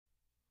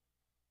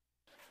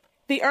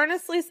The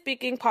Earnestly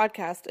Speaking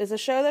podcast is a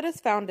show that is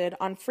founded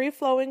on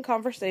free-flowing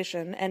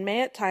conversation and may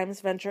at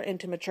times venture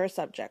into mature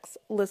subjects.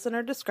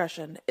 Listener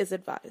discretion is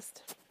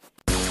advised.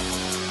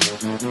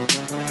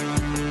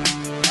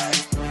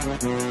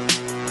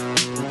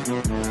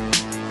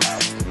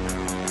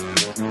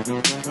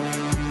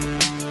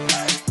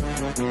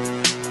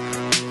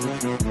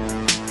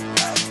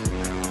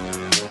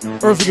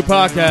 Earnestly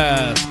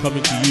podcast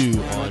coming to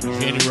you on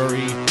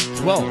January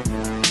 12th,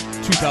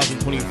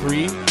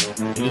 2023.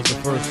 It is the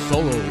first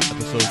solo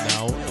episode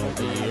now of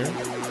the year.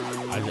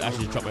 I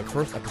actually dropped my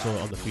first episode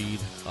on the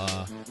feed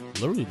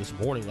literally this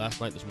morning,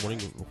 last morning,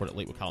 recorded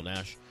late with Kyle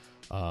Nash.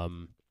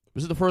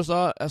 This is the first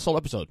solo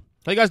episode.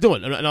 How you guys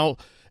doing? And I'll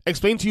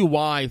explain to you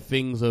why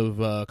things have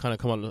kind of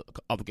come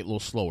up and get a little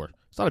slower.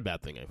 It's not a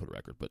bad thing, for the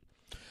record, but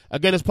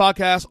again, this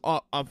podcast,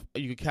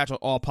 you can catch on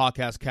all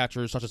podcast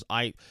catchers such as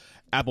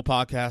Apple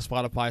Podcasts,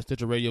 Spotify,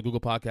 Stitcher Radio,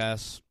 Google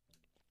Podcasts.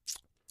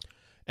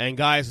 And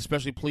guys,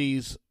 especially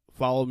please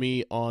follow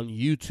me on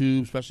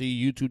YouTube, especially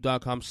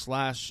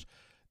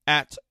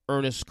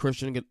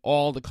youtube.com/@EarnestChristian. Get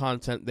all the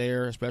content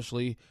there,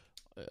 especially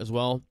as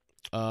well.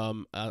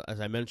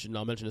 As I mentioned,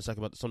 I'll mention in a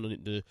second about some of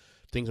the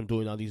things I'm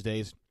doing now these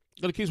days.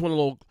 I'm going to keep this one a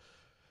little,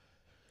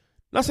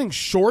 not saying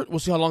short, we'll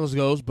see how long this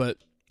goes, but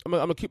I'm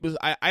going to keep this.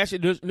 I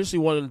actually initially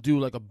wanted to do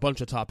like a bunch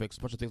of topics,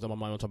 a bunch of things on my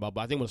mind to talk about,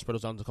 but I think I'm going to spread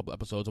those out into a couple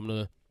episodes. I'm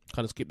going to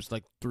kind of skip this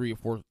like 3 or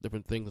 4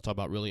 different things to talk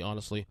about, really,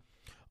 honestly,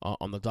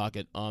 on the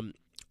docket.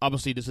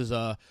 Obviously, this is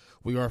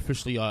we are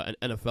officially an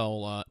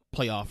NFL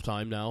playoff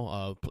time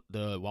now.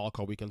 The wild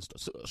card weekends.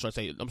 Should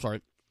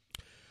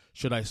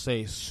I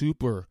say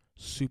super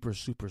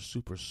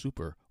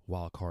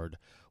wild card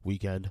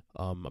weekend?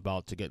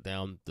 About to get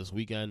down this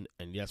weekend,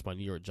 and yes, my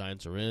New York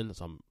Giants are in,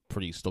 so I'm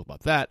pretty stoked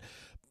about that.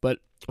 But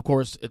of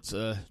course, it's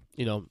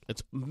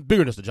it's bigger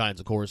than just the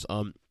Giants, of course.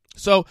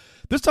 So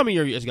this time of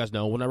year, as you guys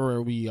know, whenever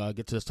we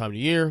get to this time of the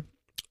year,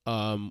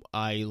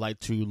 I like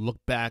to look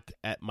back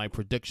at my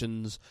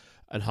predictions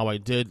and how I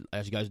did.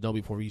 As you guys know,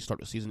 before we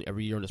start the season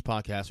every year on this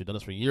podcast, we've done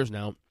this for years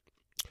now.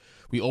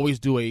 We always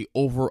do a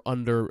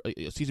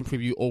season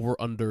preview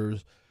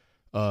over-unders.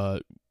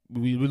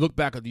 We look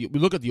at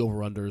the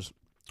over-unders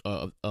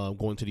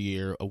going to the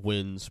year of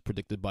wins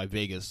predicted by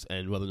Vegas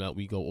and whether or not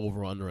we go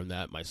over-under on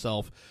that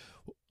myself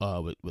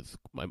with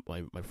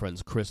my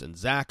friends Chris and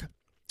Zach.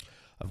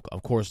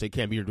 Of course, they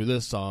can't be here to do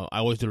this. I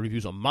always do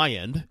reviews on my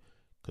end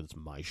because it's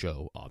my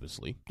show,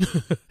 obviously.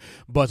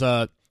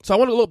 But so I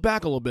want to look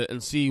back a little bit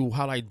and see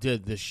how I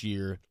did this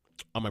year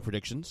on my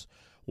predictions,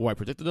 where I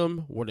predicted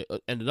them, where they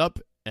ended up,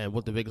 and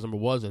what the Vegas number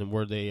was, and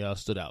where they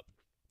stood out.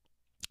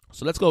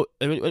 So let's go.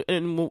 And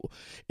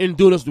in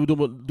doing this, we'll do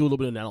a little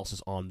bit of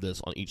analysis on this,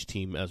 on each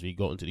team as we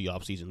go into the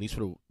offseason, at least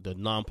for the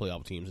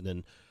non-playoff teams. And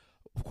then,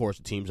 of course,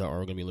 the teams that are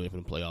going to be eliminated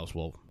from the playoffs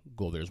will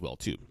go there as well,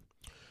 too.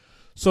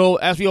 So,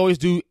 as we always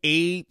do,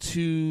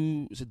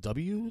 is it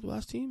W, the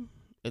last team?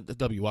 The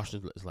W,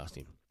 Washington is the last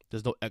team.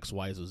 There's no X,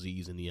 Y's, or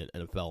Z's in the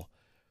NFL.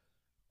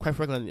 Quite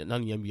frankly,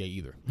 not in the NBA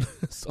either.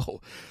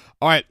 So,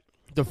 all right.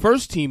 The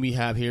first team we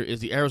have here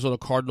is the Arizona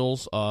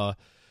Cardinals.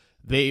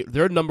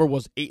 Their number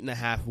was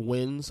 8.5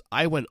 wins.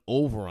 I went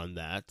over on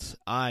that.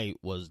 I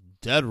was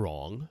dead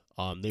wrong.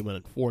 They went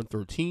at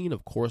 4-13.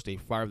 Of course, they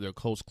fired their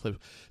coach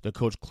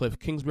Cliff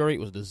Kingsbury. It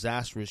was a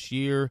disastrous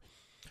year.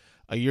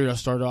 A year that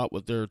started out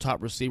with their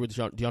top receiver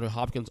DeAndre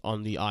Hopkins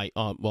on the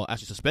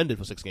actually suspended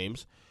for 6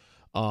 games.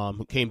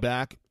 Who came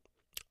back.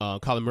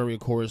 Kyler Murray, of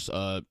course,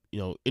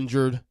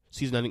 injured,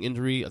 season-ending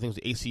injury. I think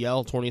it was the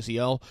ACL, torn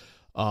ACL.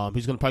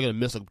 He's probably going to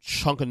miss a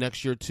chunk of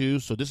next year too.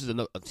 So this is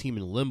a team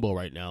in limbo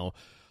right now.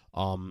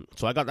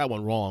 So I got that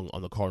one wrong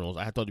on the Cardinals.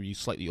 I thought it'd be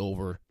slightly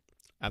over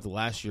after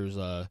last year's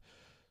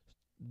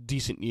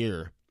decent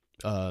year.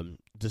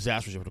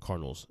 Disastrous year for the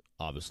Cardinals,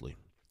 obviously.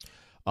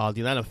 The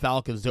Atlanta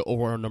Falcons, their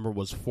overall number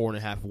was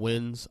 4.5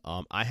 wins.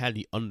 I had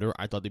the under.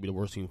 I thought they'd be the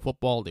worst team in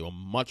football. They were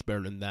much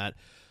better than that.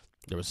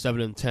 They were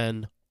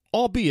 7-10,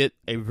 albeit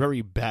a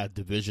very bad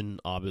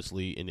division,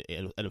 obviously, in the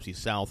NFC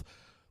South,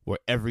 where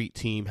every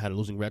team had a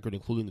losing record,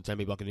 including the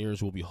Tampa Bay Buccaneers,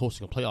 who will be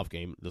hosting a playoff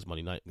game this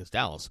Monday night against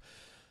Dallas.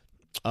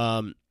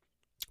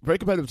 Very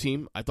competitive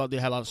team. I thought they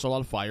had a lot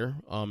of fire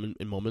in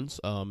moments.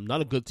 Not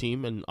a good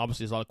team, and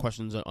obviously there's a lot of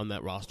questions on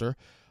that roster.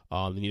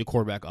 They need a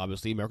quarterback,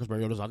 obviously. Marcus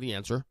Mariota's not the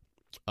answer.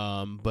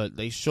 But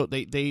they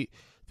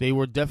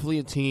were definitely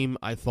a team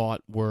I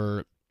thought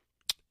were,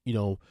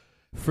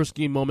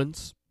 frisky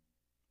moments,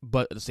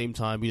 but at the same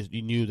time,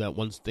 you knew that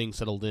once things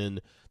settled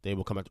in, they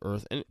will come back to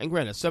earth. And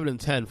granted,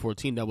 7-10 for a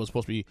team that was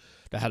supposed to be,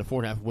 that had a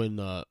 4.5 win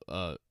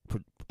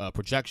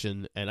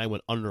projection, and I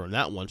went under on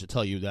that one to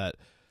tell you that,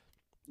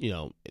 they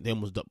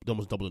almost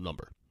doubled the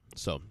number.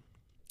 So,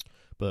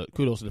 but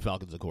kudos to the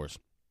Falcons, of course.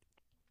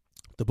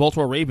 The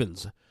Baltimore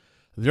Ravens,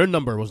 their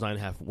number was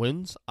 9.5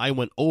 wins. I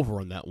went over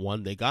on that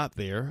one. They got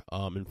there.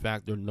 In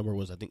fact, their number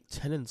was, I think,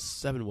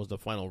 10-7 was the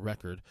final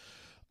record.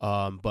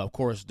 But of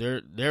course, they're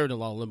in a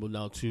lot of limbo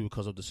now too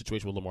because of the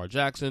situation with Lamar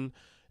Jackson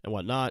and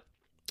whatnot.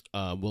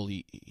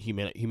 He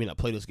may not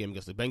play this game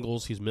against the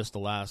Bengals. He's missed the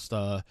last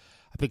I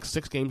think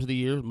 6 games of the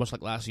year, much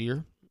like last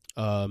year.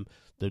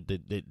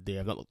 They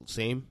have not looked the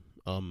same.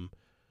 I mean,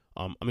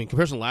 in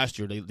comparison to last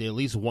year, they at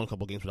least won a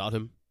couple games without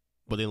him,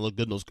 but they looked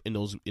good in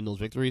those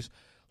victories.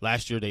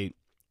 Last year, they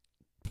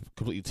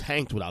completely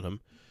tanked without him,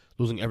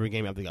 losing every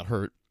game after they got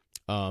hurt.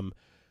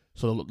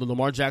 So the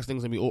Lamar Jackson thing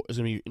is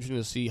gonna be interesting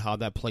to see how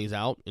that plays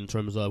out in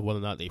terms of whether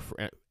or not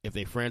if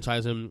they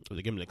franchise him, if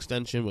they give him an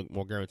extension with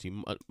more guarantee,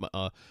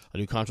 a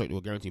new contract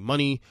with guaranteed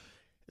money.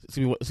 It's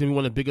gonna be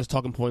one of the biggest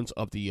talking points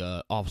of the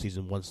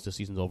offseason once the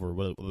season's over,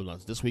 whether or not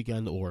it's this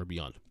weekend or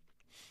beyond.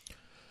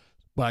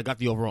 But I got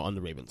the overall on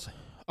the Ravens.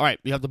 All right,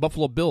 we have the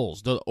Buffalo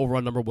Bills. The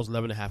overall number was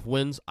 11.5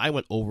 wins. I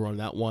went over on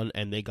that one,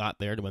 and they got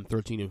there. They went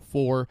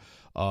 13-4.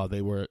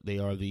 They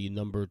are the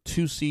number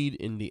 2 seed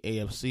in the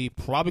AFC.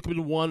 Probably could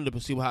have been 1 to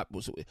see what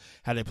happens.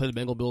 Had they played the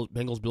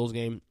Bengals-Bills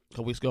game a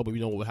couple weeks ago, but we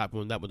know what happened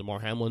with that with DeMar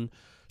Hamlin.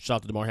 Shout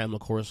out to DeMar Hamlin,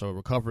 of course,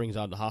 recovering. He's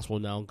out in the hospital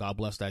now. God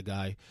bless that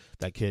guy,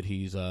 that kid.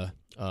 He's a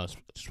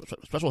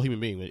special human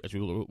being.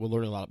 We're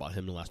learning a lot about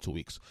him in the last 2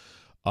 weeks.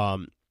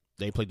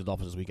 They played the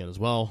Dolphins this weekend as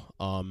well.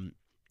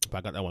 If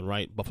I got that one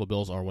right, Buffalo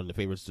Bills are one of the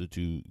favorites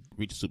to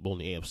reach the Super Bowl in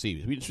the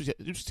AFC. We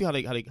just see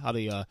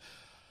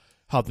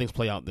how things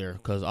play out there,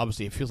 because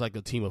obviously it feels like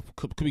a team of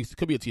could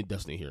be a team of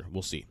destiny here.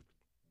 We'll see.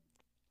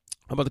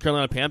 How about the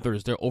Carolina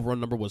Panthers? Their overall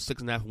number was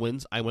 6.5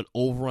 wins. I went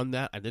over on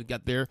that. I did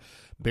get there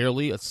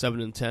barely at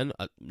 7-10.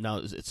 Now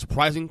it's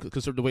surprising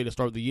considering the way they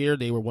started the year.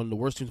 They were one of the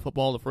worst teams in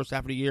football in the first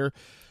half of the year.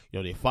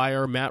 They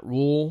fire Matt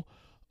Rule.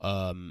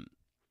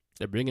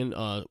 They're bringing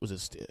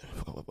what's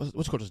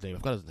the coach's name? I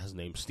forgot his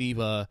name.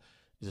 Steve.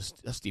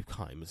 That's Steve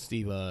Keim. It's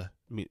Steve.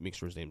 Make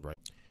sure his name's right.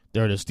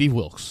 There it is. Steve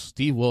Wilks.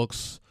 Steve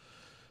Wilks,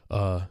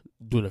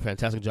 doing a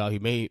fantastic job. He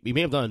may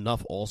have done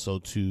enough also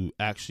to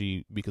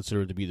actually be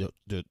considered to be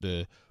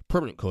the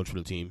permanent coach for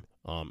the team.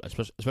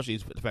 Especially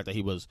the fact that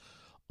he was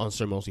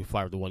unceremoniously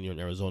fired the 1 year in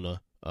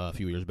Arizona a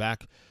few years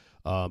back.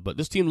 But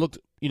this team looked.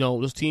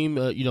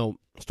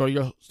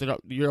 Started the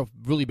year off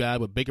really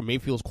bad with Baker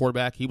Mayfield's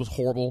quarterback. He was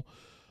horrible.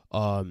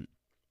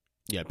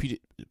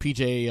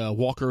 PJ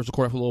Walker was a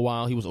quarterback for a little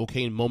while. He was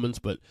okay in moments,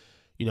 but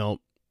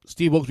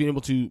Steve Wilks being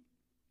able to,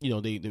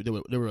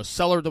 they were a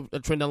seller at the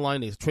trade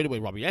deadline. They traded away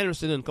Robbie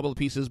Anderson and a couple of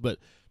pieces, but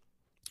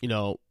they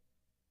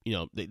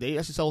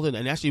actually settled in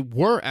and actually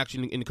were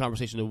in the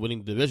conversation of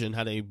winning the division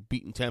had they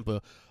beaten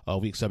Tampa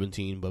week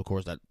 17. But of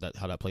course, that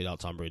how that played out,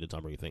 Tom Brady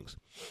things.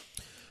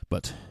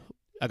 But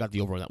I got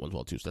the over on that one as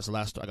well too. So that's the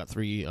last. I got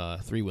three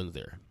wins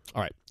there.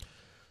 All right.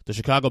 The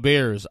Chicago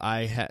Bears,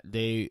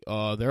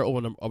 their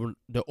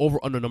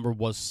over-under number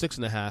was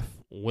 6.5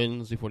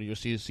 wins before the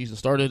season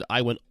started.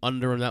 I went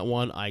under on that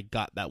one. I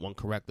got that one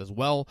correct as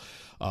well.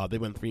 They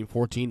went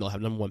 3-14. They'll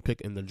have number 1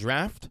 pick in the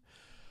draft.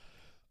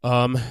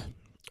 And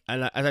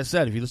as I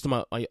said, if you listen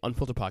to my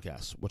Unfiltered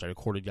podcast, which I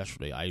recorded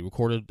yesterday, I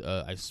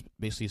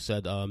basically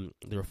said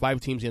there are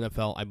 5 teams in the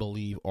NFL I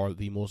believe are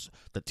the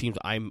teams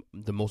I'm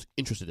the most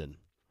interested in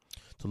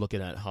to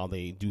looking at how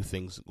they do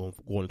things going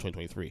into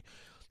 2023.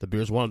 The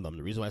Bears one of them.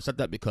 The reason why I said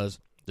that because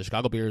the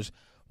Chicago Bears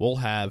will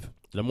have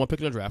the number 1 pick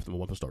in the draft, number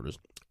 1 for starters,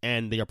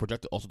 and they are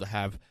projected also to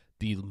have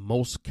the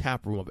most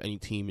cap room of any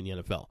team in the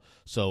NFL.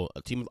 So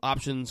a team with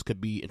options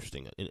could be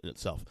interesting in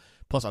itself.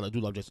 Plus, I do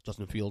love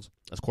Justin Fields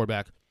as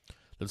quarterback.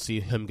 Let's see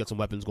him get some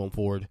weapons going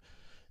forward,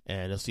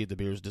 and let's see if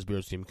this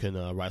Bears team can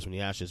rise from the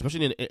ashes,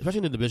 especially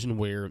in the division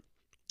where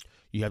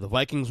you have the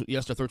Vikings.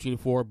 Yes, they're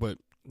 13-4, but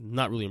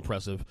not really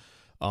impressive,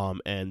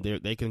 and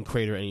they can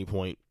crater at any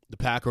point. The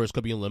Packers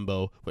could be in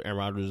limbo, but Aaron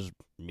Rodgers,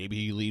 maybe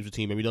he leaves the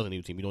team, maybe he doesn't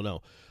leave the team, we don't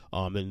know.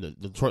 And the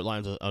Detroit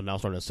Lions are now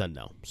starting to ascend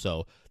now.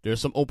 So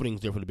there's some openings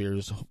there for the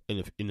Bears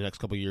in the next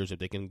couple of years if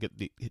they can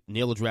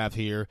nail the draft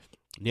here,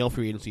 nail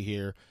free agency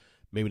here.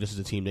 Maybe this is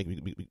a team that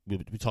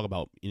we talk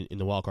about in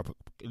the wild card,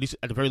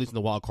 at the very least in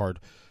the wild card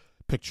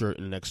picture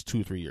in the next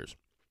 2 or 3 years.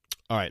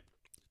 All right,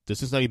 the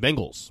Cincinnati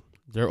Bengals,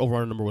 their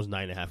over-under number was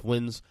 9.5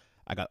 wins.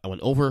 I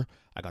went over.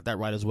 I got that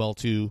right as well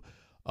too.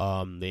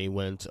 They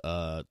went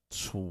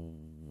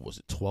was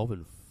it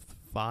 12-5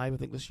 I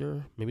think this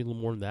year, maybe a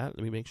little more than that.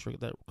 Let me make sure I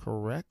get that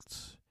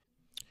correct.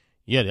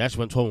 Yeah, they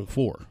actually went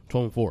 12-4.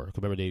 12-4.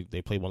 Remember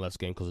they played one last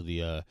game because of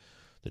the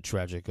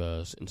tragic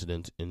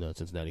incident in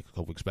Cincinnati a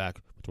couple weeks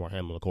back with DeMar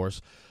Hamlin, of course.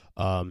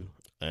 And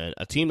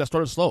a team that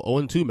started slow,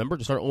 0-2. Remember,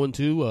 they started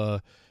 0-2,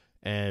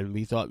 and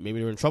we thought maybe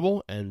they were in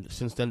trouble. And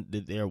since then,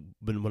 they've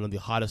been one of the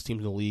hottest teams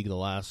in the league in the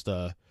last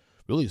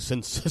really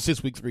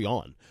since week 3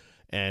 on.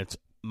 And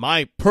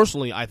I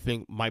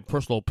think my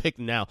personal pick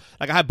now,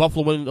 like I had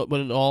Buffalo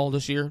winning it all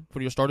this year for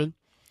the year started.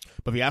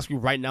 But if you ask me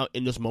right now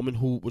in this moment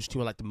which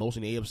team I like the most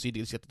in the AFC to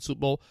get to the Super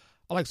Bowl,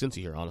 I like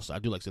Cincy here, honestly. I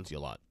do like Cincy a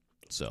lot.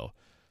 So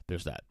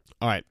there's that.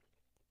 All right.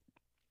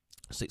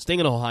 Staying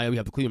in Ohio, we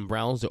have the Cleveland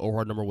Browns. The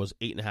overall number was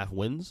 8.5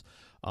 wins.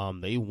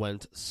 They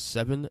went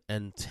 7-10.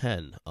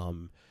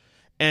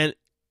 And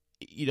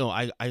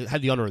I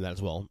had the under in that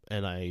as well,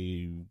 and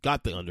I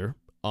got the under.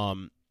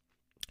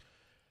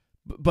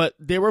 But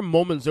there were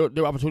moments, there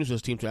were opportunities for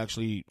this team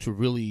to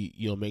really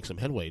make some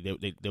headway. There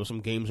were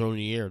some games early in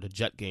the year, the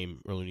Jet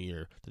game early in the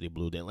year that they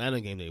blew, the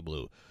Atlanta game they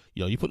blew.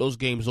 You put those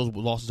games, those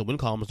losses in win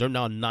columns. They're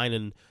now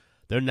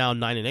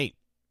 9-8.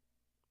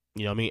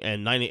 You know what I mean?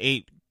 And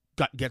 9-8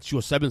 gets you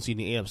a 7 seed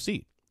in the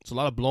AFC. It's a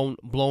lot of blown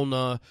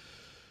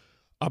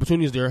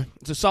opportunities there.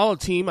 It's a solid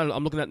team.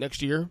 I'm looking at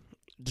next year.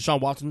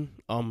 Deshaun Watson,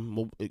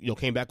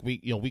 came back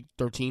week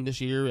 13 this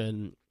year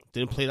and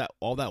didn't play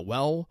all that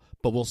well.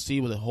 But we'll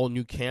see with a whole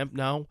new camp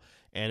now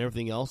and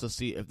everything else. Let's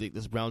see if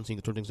this Browns team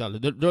can turn things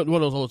out. They're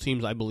one of those other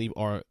teams I believe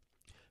are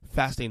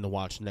fascinating to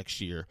watch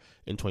next year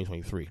in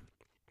 2023.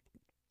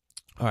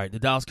 All right, the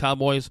Dallas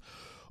Cowboys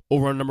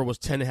over number was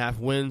 10.5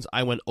 wins.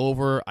 I went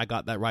over. I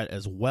got that right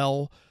as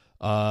well.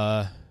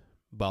 But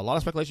a lot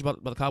of speculation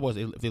about the Cowboys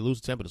if they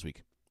lose to Tampa this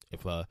week.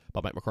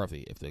 About Mike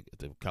McCarthy if the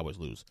Cowboys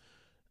lose.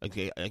 A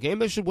game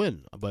they should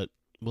win, but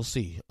we'll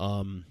see.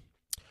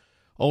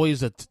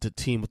 Always the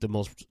team with the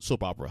most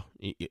soap opera,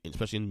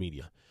 especially in the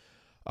media.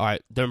 All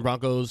right, Denver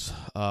Broncos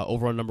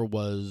over number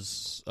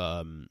was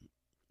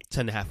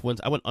 10.5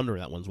 wins. I went under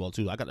that one as well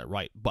too. I got that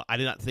right, but I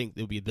did not think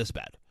it would be this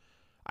bad.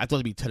 I thought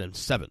it'd be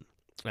 10-7.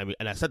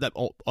 And I said that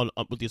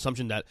with the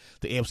assumption that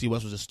the AFC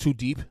West was just too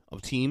deep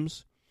of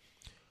teams.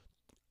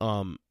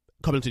 Coming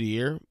into the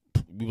year,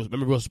 we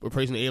were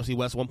praising the AFC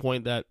West at one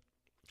point that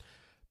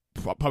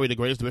probably the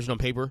greatest division on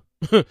paper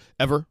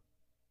ever.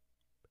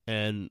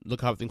 And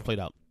look how things played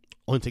out.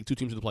 Only take 2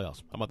 teams to the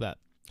playoffs. How about that?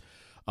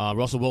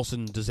 Russell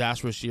Wilson,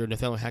 disastrous year.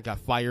 Nathaniel Hackett got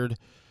fired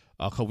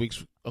a couple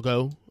weeks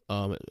ago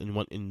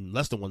in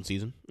less than one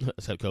season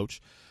as head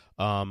coach.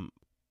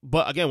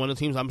 But again, one of the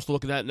teams I'm still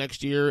looking at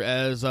next year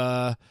as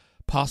a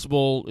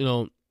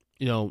possible,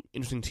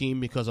 interesting team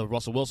because of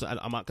Russell Wilson.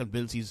 I'm not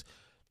convinced he's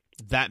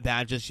that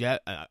bad just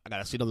yet. I got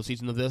to see another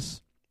season of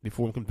this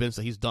before I'm convinced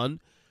that he's done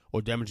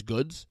or damaged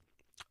goods.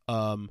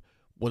 Where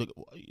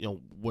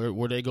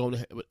they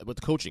going with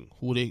the coaching?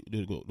 Who would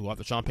they go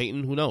after Sean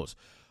Payton? Who knows?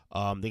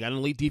 They got an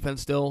elite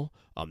defense still.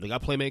 They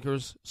got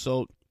playmakers.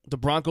 So the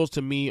Broncos,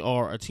 to me,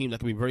 are a team that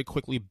can be very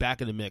quickly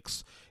back in the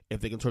mix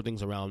if they can turn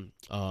things around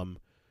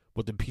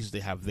with the pieces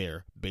they have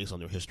there based on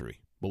their history.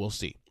 But we'll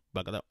see.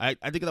 But I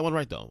did get that one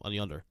right though on the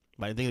under.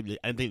 But I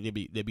didn't think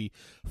they'd be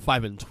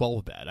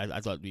 5-12 bad.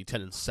 I thought it'd be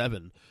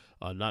 10-7.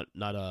 Not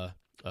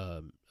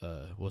what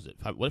was it?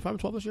 What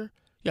 5-12 this year?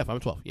 Yeah,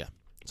 5-12. Yeah.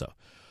 So,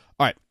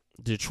 all right.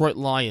 Detroit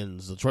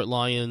Lions.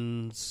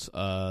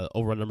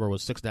 Over number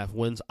was 6.5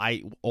 wins.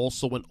 I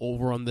also went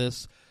over on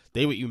this.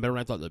 They were even better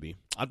than I thought they'd be.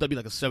 I thought it'd be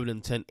like a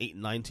 7-10,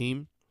 8-9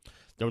 team.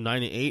 They were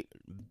 9-8.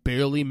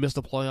 Barely missed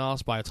the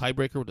playoffs by a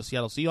tiebreaker with the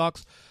Seattle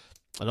Seahawks.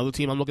 Another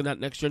team I'm looking at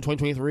next year in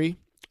 2023.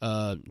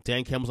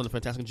 Dan Campbell's done a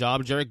fantastic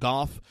job. Jared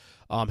Goff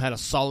had a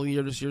solid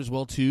year this year as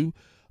well too.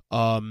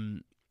 A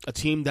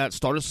team that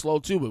started slow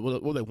too,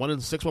 but they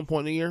 1-6 one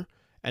point in the year,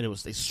 and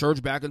they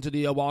surged back into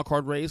the wild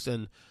card race.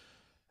 And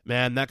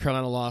man, that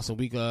Carolina loss in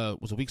week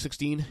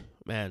 16.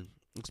 Man,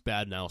 it's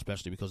bad now,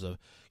 especially because of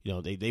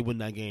they win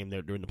that game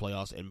there during the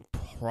playoffs, and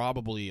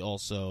probably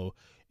also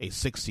a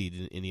 6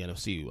 seed in the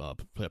NFC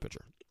playoff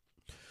picture.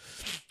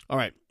 All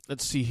right.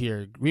 Let's see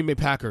here. Green Bay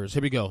Packers.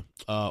 Here we go.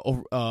 The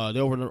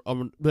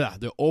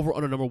over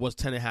under number was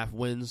 10.5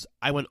 wins.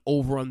 I went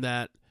over on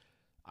that.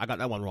 I got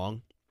that one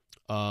wrong.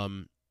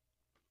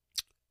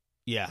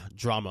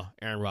 Drama.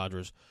 Aaron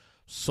Rodgers.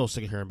 So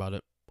sick of hearing about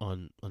it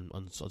on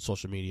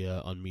social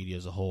media, on media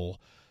as a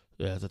whole.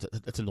 Yeah,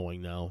 that's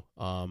annoying now.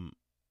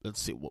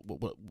 Let's see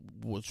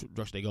what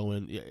direction they go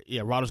in.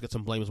 Yeah, Rodgers gets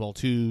some blame as well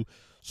too.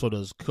 So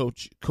does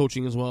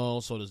coaching as well.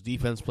 So does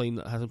defense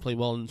hasn't played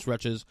well in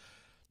stretches.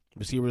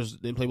 Receivers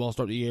didn't play well to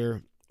start the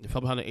year. They fell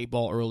behind the 8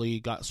 ball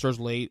early, got surged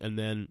late, and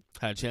then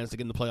had a chance to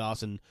get in the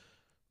playoffs and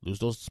lose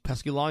those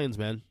pesky Lions,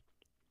 man.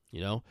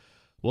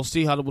 We'll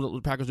see how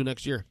the Packers do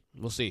next year.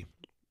 We'll see.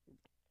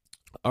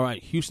 All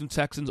right, Houston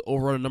Texans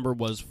over on number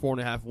was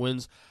 4.5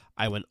 wins.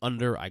 I went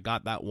under. I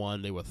got that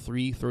one. They were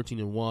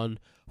 13-1.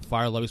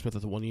 Fire Lovie Smith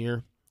after 1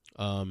 year.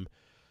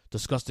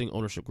 Disgusting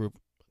ownership group.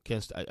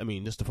 This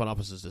the front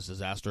office is this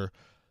disaster.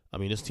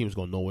 This team's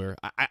going nowhere.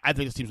 I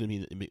think this team's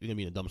going to be in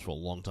the dumps for a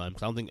long time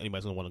because I don't think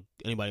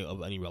anybody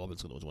of any relevance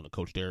is going to want to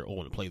coach there or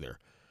want to play there.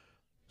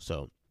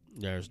 So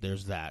there's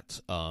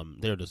that.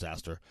 They're a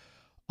disaster.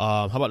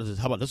 How about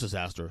this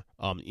disaster?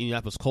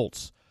 Indianapolis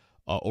Colts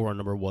over on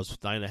number was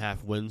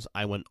 9.5 wins.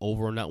 I went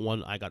over on that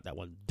one. I got that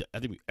one. I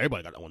think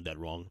everybody got that one dead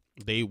wrong.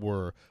 They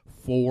were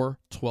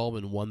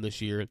 4-12-1 this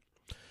year.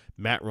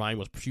 Matt Ryan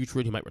was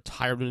putrid. He might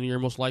retire in the year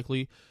most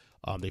likely.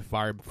 They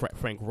fired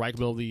Frank Reich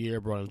middle of the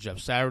year, brought in Jeff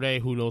Saturday.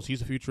 Who knows?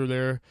 He's the future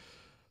there.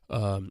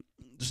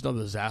 Just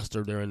another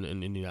disaster there in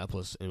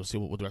Indianapolis, and we'll see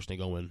what direction they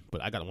go in.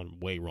 But I got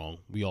one way wrong.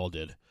 We all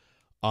did.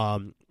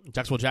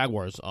 Jacksonville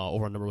Jaguars,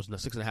 over on number was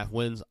 6.5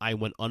 wins. I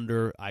went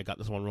under. I got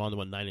this one wrong. They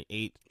went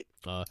 9-8.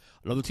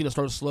 Another team that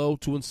started slow,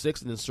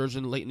 2-6, and then surged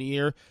in late in the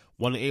year.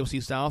 Won the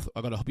AFC South.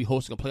 I'm going to be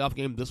hosting a playoff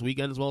game this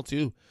weekend as well,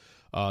 too.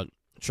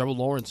 Trevor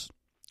Lawrence.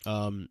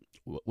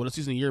 What a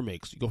season a year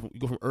makes. You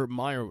go from Urban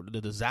Meyer, the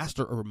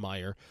disaster Urban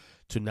Meyer,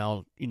 to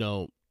now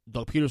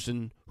Doug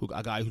Peterson,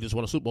 a guy who just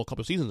won a Super Bowl a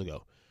couple of seasons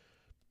ago.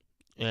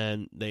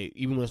 And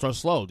even when it started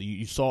slow,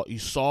 you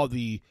saw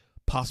the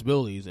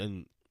possibilities.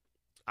 And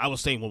I was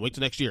saying, well, wait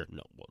till next year.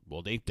 No,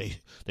 well they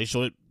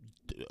showed it,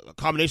 a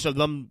combination of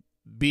them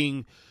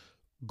being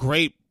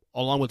great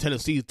along with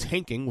Tennessee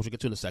tanking, which we'll get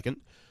to in a second,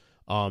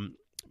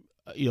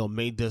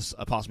 made this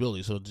a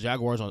possibility. So the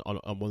Jaguars on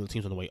one of the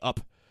teams on the way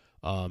up.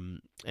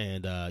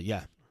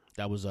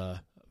 That was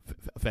a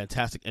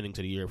fantastic ending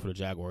to the year for the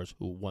Jaguars,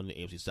 who won the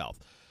AFC South.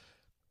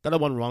 Got that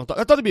one wrong.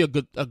 I thought it'd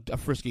be a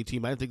frisky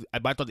team. I thought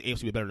the AFC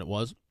would be better than it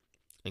was,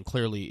 and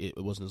clearly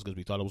it wasn't as good as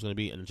we thought it was going to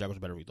be, and the Jaguars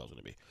were better than we thought it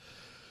was going to be.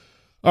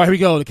 All right, here we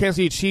go. The Kansas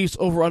City Chiefs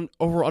over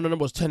under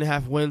number was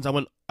 10.5 wins. I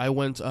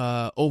went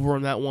over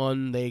on that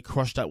one. They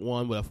crushed that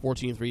one with a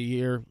 14-3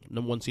 year.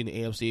 Number 1 seed in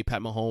the AFC.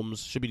 Pat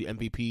Mahomes should be the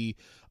MVP.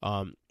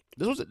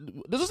 This was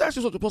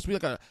actually supposed to be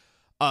like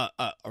a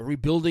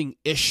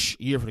rebuilding-ish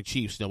year for the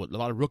Chiefs. With a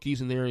lot of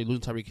rookies in there, losing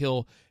Tyreek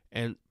Hill,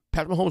 and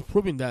Pat Mahomes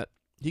proving that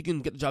he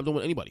can get the job done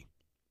with anybody.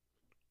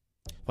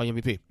 Playing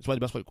MVP. It's why the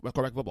best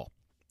quarterback in football.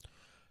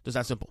 Just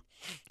that simple.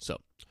 So,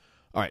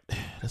 all right,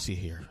 let's see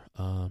here.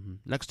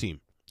 Next team.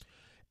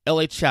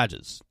 LA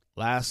Chargers.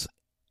 Not last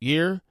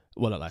year.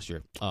 The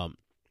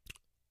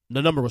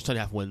number was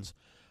 10.5 wins.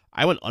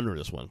 I went under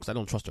this one because I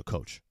don't trust their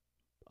coach.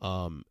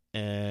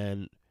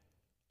 And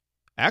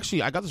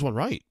actually, I got this one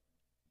right.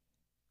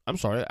 I'm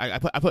sorry. I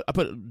put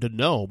the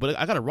no, but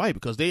I got it right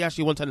because they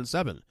actually won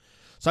 10-7.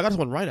 So I got this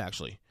one right,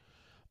 actually.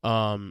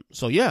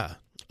 So yeah.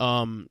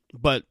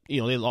 But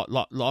they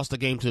lost the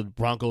game to the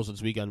Broncos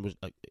this weekend. Which,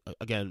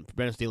 again,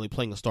 Brandon Staley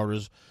playing the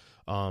starters.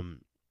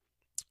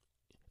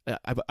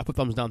 I put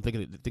thumbs down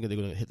thinking they're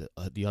going to hit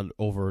the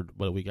over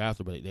a week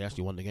after, but they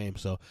actually won the game.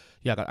 So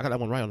yeah, I got that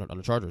one right on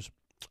the Chargers,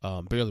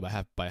 barely by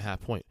a half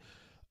point.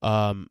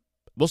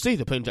 We'll see.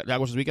 They're playing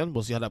Jaguars this weekend.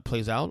 We'll see how that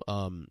plays out.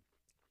 And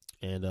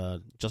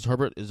Justin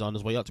Herbert is on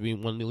his way out to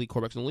being one of the elite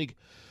quarterbacks in the league.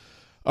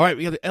 All right,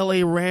 we got the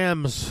LA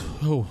Rams.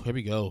 Oh, here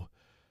we go.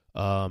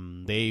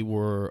 They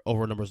were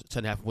over numbers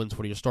 10.5 wins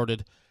before the year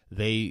started.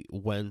 They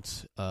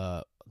went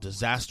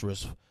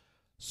disastrous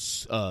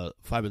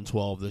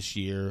 5-12 this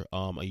year.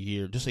 A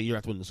year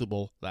after winning the Super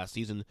Bowl last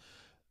season.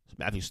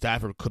 Matthew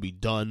Stafford could be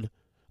done.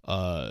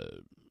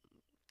 Sean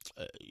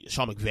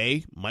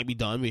McVay might be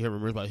done. We hear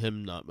rumors about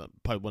him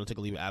probably want to take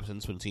a leave of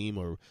absence from the team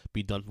or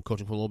be done from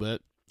coaching for a little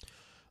bit.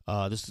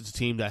 This is a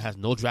team that has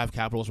no draft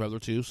capital rather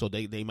too, so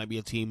they might be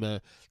a team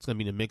that's going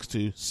to be in the mix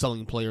to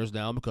selling players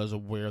now because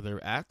of where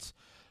they're at.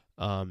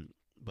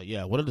 But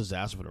yeah, what a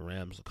disaster for the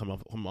Rams coming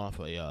off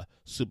a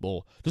Super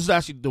Bowl. This is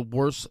actually the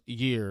worst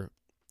year.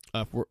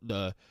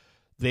 The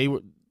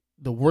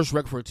worst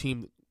record for a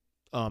team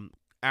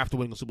after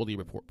winning the Super Bowl the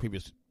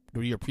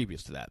year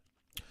previous to that.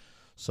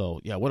 So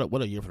yeah,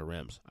 what a year for the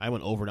Rams. I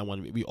went over that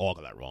one. We all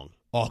got that wrong.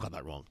 All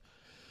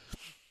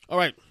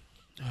right,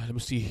 let me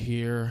see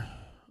here.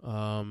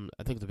 I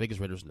think the Vegas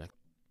Raiders next.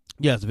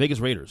 Yeah, it's the Vegas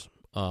Raiders.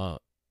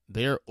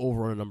 Their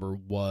over number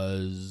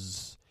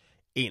was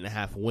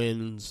 8.5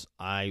 wins.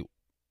 I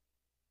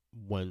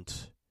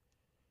went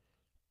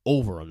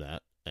over on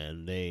that,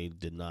 and they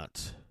did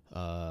not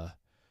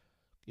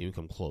even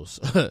come close.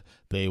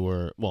 They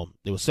were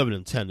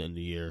 7-10 in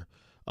the year.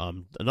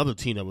 Another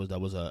team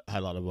that had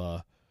a lot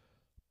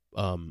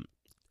of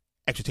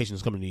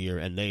expectations coming in the year,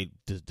 and they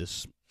did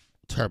this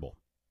terrible.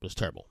 It was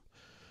terrible.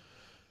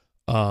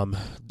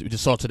 We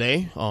just saw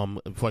today,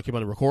 before I came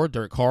on to record,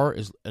 Derek Carr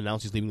is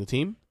announced he's leaving the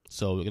team.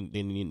 So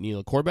they need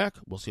a quarterback.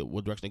 We'll see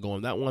what direction they go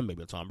in that one.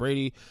 Maybe a Tom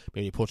Brady.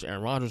 Maybe they poach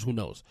Aaron Rodgers. Who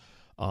knows?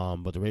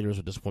 But the Raiders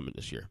are a disappointment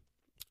this year.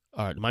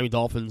 All right, the Miami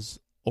Dolphins,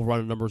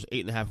 over-under numbers,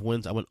 8.5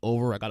 wins. I went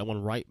over. I got that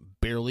one right,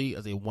 barely,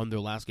 as they won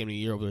their last game of the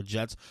year over the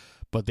Jets.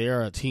 But they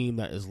are a team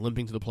that is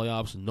limping to the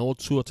playoffs. No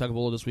Tua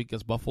Tagovailoa this week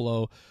against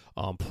Buffalo.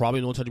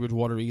 Probably no Teddy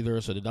Bridgewater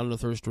either, so they're down to the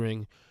third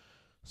string.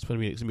 It's going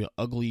to be an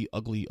ugly,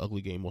 ugly,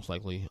 ugly game, most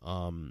likely.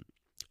 A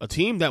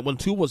team that when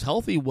Tua was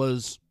healthy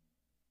was,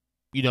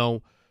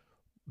 I'll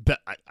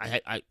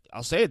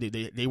say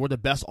it. They were the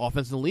best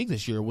offense in the league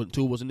this year when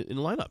Tua was in the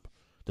lineup.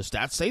 The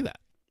stats say that.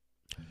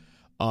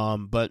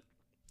 But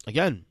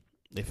again,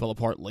 they fell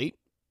apart late,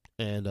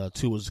 and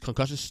Tua's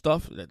concussion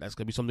stuff. That's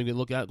going to be something to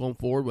look at going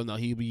forward. Whether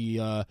he'll be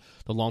the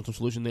long-term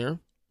solution there.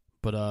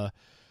 But I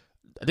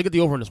did get the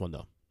over in this one,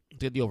 though.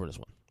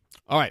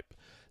 All right.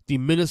 The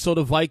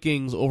Minnesota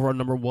Vikings over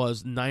number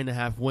was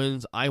 9.5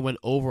 wins. I went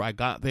over. I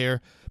got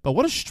there. But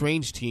what a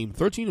strange team.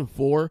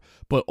 13-4,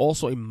 but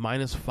also a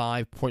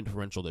 -5 point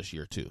differential this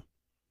year, too.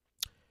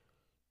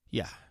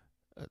 Yeah.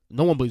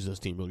 No one believes in this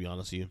team, to be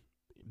honest with you.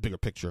 Bigger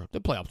picture. They're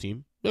a playoff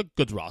team. They're a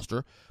good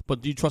roster.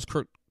 But do you trust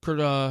Kirk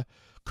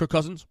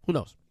Cousins? Who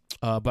knows?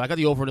 But I got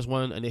the over in this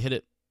one, and they hit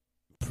it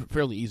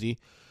fairly easy.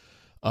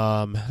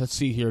 Let's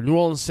see here. New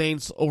Orleans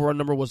Saints over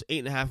number was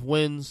 8.5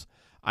 wins.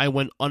 I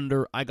went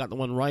under. I got the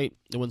one right.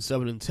 They went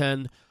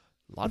 7-10. A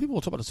lot of people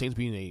will talk about the Saints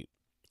being a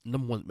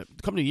number one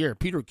coming to the year.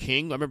 Peter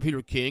King. I remember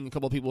Peter King. A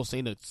couple of people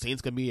saying that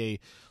Saints can be a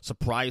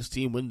surprise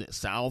team, win the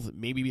South,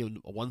 maybe be a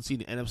one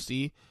seed in the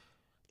NFC.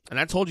 And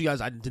I told you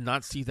guys I did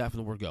not see that from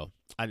the word go.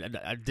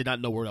 I did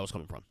not know where that was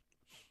coming from.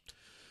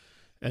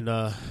 And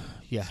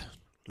yeah,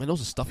 my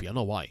nose is stuffy. I don't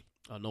know why.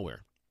 Out of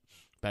nowhere.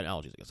 Bad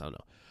allergies, I guess. I don't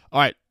know.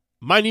 All right,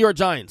 my New York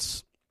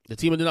Giants, the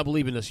team I did not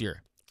believe in this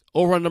year.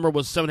 Over-on number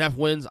was 7.5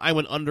 wins. I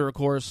went under, of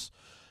course.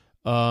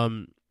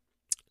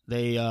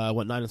 They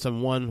went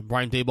 9-7-1.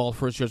 Brian Daboll,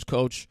 first year's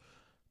coach.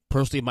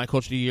 Personally, my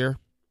coach of the year.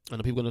 I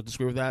know people are going to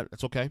disagree with that.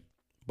 That's okay.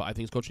 But I think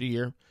he's coach of the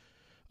year.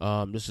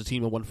 This is a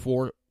team that won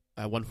four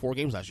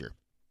games last year.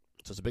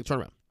 So it's a big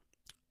turnaround.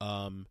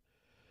 I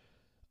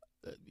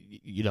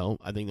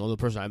think the only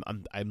person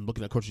I'm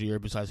looking at coach of the year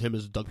besides him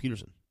is Doug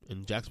Peterson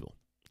in Jacksonville.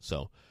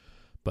 So,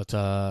 but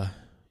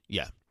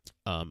yeah.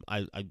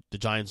 The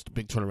Giants,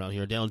 big turnaround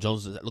here. Daniel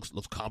Jones looks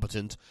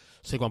competent.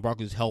 Saquon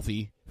Barkley is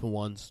healthy for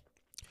once.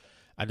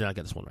 I did not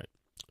get this one right.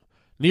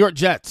 New York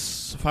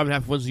Jets,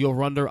 5.5 wins the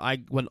over-under.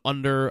 I went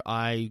under.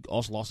 I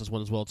also lost this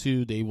one as well,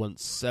 too. They went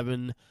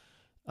 7-10.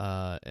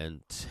 Yeah,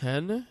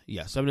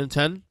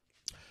 7-10.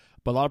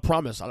 But a lot of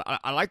promise.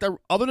 I like that.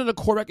 Other than the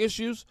quarterback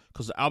issues,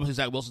 because obviously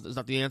Zach Wilson is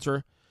not the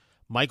answer.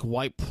 Mike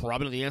White,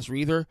 probably not the answer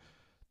either.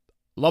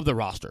 Love their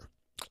roster.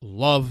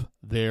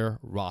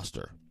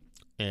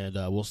 And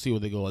we'll see where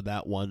they go with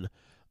that one.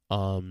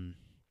 Another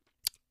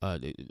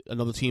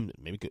team,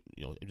 maybe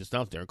just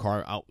announced Derek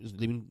Carr out, is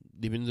leaving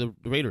the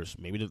Raiders.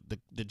 Maybe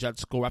the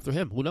Jets go after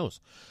him. Who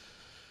knows?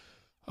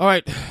 All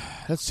right,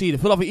 let's see. The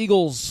Philadelphia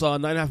Eagles,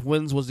 9.5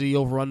 wins was the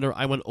over/under.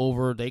 I went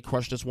over. They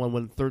crushed this one.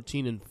 Went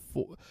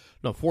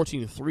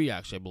 14-3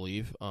 actually, I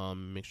believe.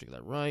 Make sure I get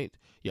that right.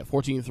 Yeah,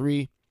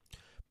 14-3.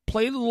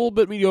 Played a little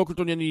bit mediocre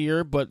toward the end of the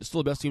year, but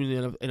still the best team in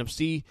the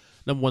NFC.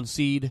 Number 1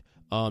 seed.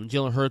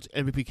 Jalen Hurts,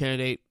 MVP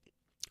candidate.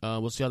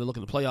 We'll see how they look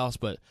in the playoffs,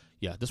 but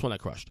yeah, this one I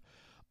crushed.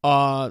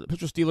 The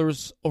Pittsburgh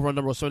Steelers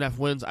over/under was 7.5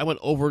 wins. I went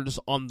over just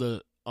on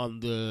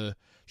the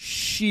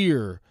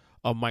sheer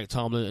of Mike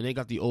Tomlin, and they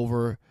got the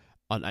over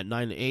at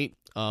 9-8.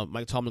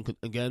 Mike Tomlin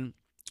again,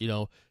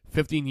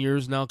 15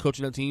 years now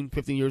coaching that team.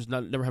 15 years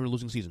never having a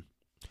losing season.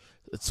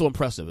 It's so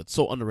impressive. It's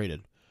so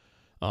underrated.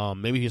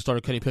 Maybe if he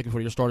started Kenny Pickett before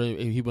the year started,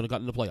 he would have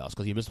gotten the playoffs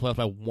because he missed the playoffs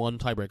by one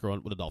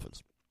tiebreaker with the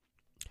Dolphins.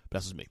 But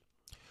that's just me.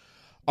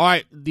 All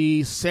right,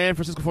 the San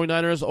Francisco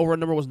 49ers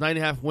over-under was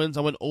 9.5 wins.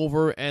 I went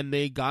over, and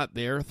they got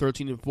there,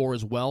 13-4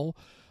 as well.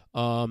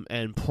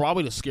 And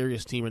probably the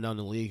scariest team right now in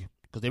the league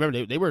because they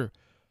were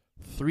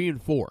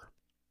 3-4,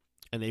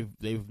 and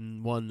they've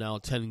won now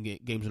 10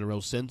 games in a row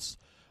since.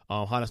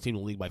 Hottest team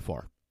in the league by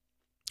far.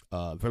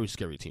 Very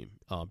scary team.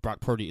 Brock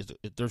Purdy is the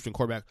third-string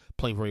quarterback,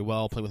 playing very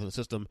well, playing within the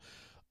system.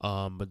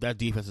 But that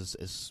defense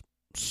is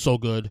so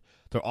good.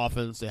 Their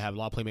offense, they have a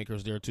lot of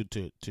playmakers there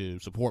to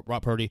support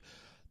Brock Purdy.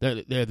 They're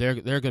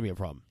going to be a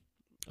problem.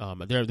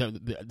 They're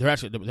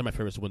my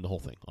favorites to win the whole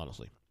thing,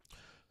 honestly.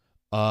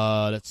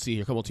 Let's see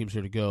here, a couple of teams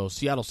here to go.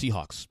 Seattle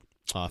Seahawks,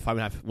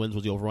 5.5 wins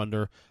was the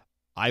over/under.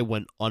 I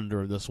went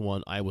under this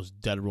one. I was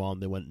dead wrong.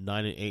 They went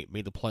 9-8,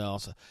 made the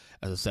playoffs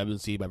as a 7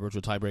 seed by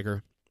virtual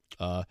tiebreaker.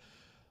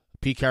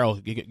 Pete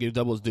Carroll, give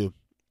double his due.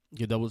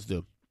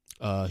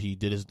 He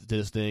did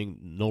his thing.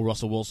 No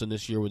Russell Wilson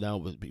this year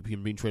without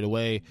him being traded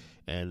away,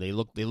 and they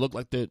look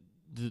like they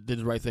did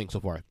the right thing so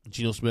far.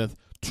 Geno Smith,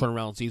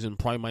 turnaround season,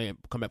 probably my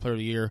comeback player of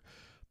the year.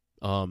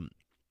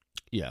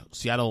 Yeah,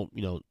 Seattle,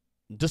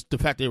 just the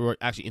fact they were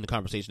actually in the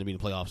conversation to be in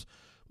the playoffs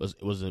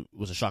was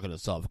a shock in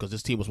itself because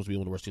this team was supposed to be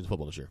one of the worst teams in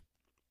football this year.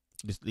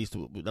 At least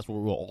that's what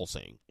we were all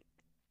saying.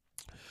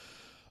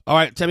 All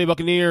right, Tampa Bay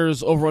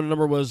Buccaneers, over-under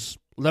number was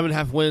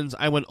 11.5 wins.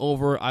 I went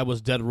over. I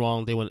was dead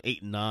wrong. They went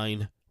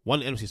 8-9.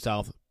 Won the NFC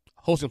South.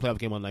 Hosting a playoff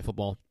game on Night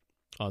Football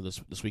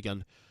this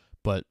weekend.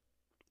 But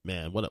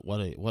man, what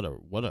a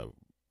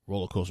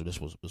roller coaster this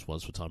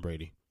was for Tom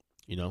Brady.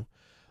 But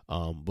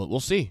we'll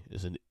see.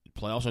 It's a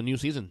playoffs, a new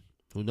season.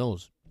 Who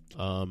knows?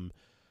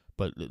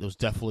 But it was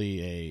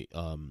definitely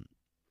a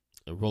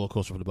roller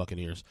coaster for the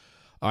Buccaneers.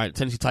 All right,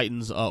 Tennessee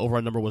Titans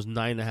over number was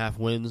 9.5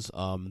 wins.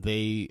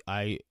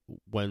 I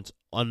went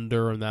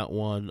under on that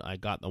one. I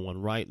got the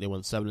one right. They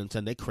went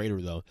 7-10. They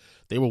cratered though.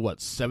 They were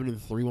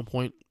 7-3 one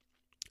point,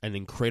 and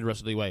then cratered the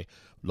rest of the way.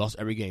 Lost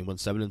every game. Went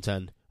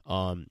 7-10.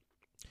 I'm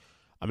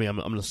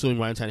assuming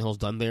Ryan Tannehill's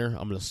done there.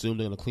 I'm gonna assume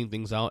they're gonna clean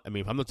things out.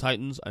 If I'm the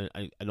Titans,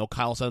 I know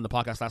Kyle said in the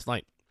podcast last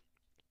night,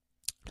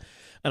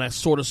 and I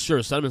sort of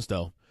share sentiments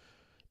though.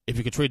 If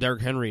you could trade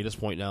Derrick Henry at this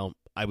point now,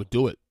 I would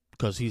do it.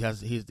 Because he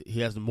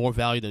has more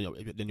value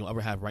than you'll ever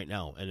have right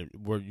now, and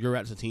where you're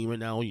at as a team right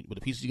now, with the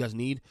pieces you guys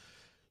need,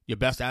 your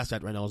best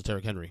asset right now is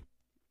Derrick Henry.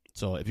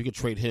 So if you could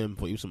trade him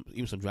for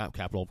even some draft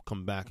capital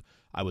coming back,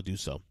 I would do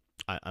so.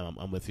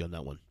 I'm with you on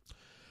that one.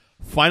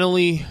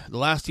 Finally, the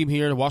last team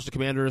here, the Washington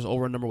Commanders,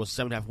 over number was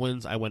 7.5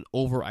 wins. I went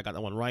over. I got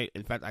that one right.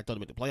 In fact, I thought they'd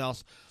make the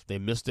playoffs. They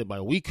missed it by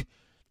a week.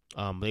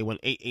 They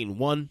went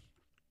 8-1,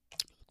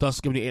 thus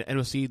giving the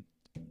NFC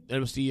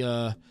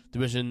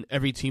division,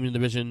 every team in the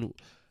division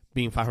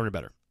being 500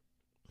 better.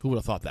 Who would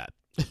have thought that?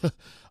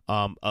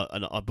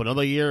 But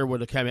another year where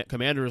the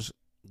Commanders,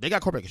 they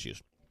got quarterback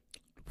issues.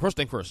 First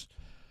thing first.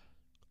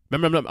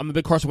 Remember, I'm a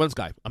big Carson Wentz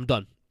guy. I'm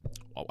done.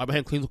 I wipe my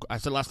hand clean. I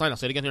said last night, I'll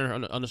say it again here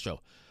on the show.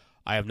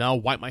 I have now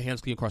wiped my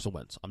hands clean of Carson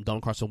Wentz. I'm done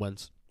with Carson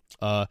Wentz.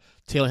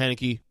 Taylor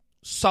Heineke,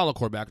 solid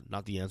quarterback,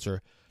 not the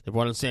answer. They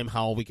brought in Sam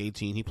Howell week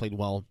 18. He played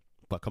well,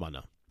 but come on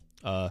now.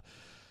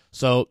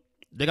 So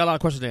they got a lot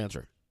of questions to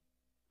answer.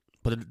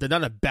 But they're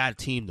not a bad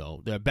team,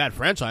 though. They're a bad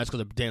franchise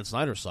because Dan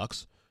Snyder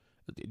sucks,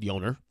 the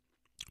owner.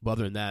 But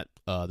other than that,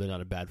 they're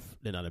not a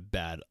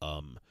bad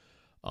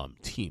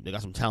team. They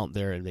got some talent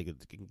there, and they can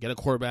get a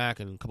quarterback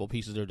and a couple of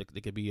pieces there.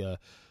 They could be a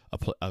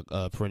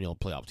perennial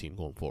playoff team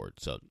going forward.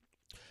 So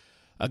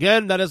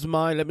again, that is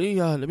my. Let me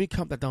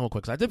count that down real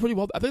quick. 'Cause I did pretty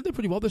well. I think I did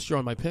pretty well this year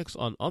on my picks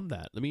on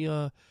that. Let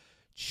me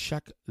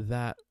check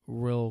that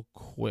real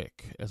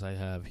quick as I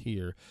have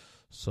here.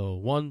 So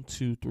 1,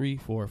 2, 3,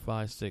 4,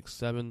 5, 6,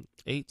 7,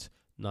 8,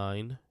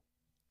 9.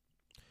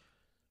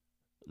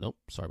 Nope,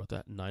 sorry about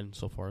that. 9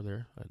 so far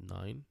there.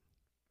 9.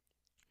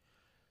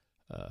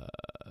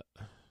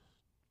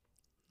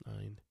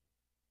 9,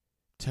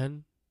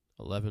 10,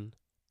 11,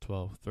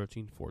 12,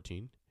 13,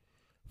 14.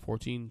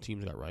 14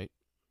 teams got right.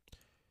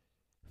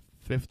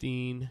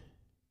 15,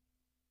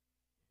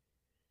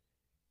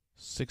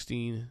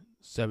 16,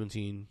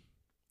 17,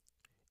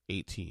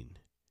 18,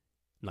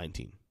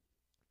 19.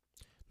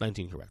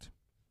 19 correct.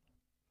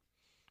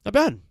 Not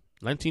bad.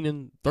 19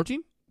 and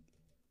 13?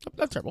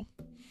 Not terrible.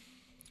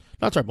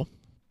 Not terrible.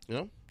 You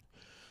know?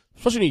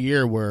 Especially in a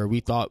year where we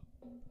thought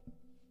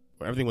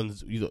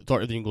you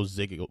thought everything goes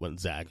zig, it went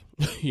zag.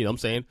 You know what I'm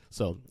saying?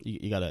 So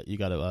you gotta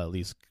at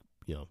least,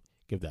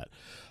 give that.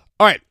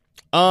 All right.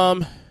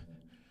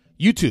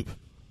 YouTube.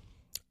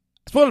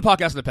 I've spoken on the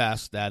podcast in the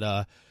past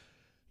that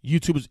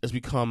YouTube has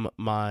become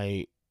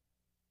my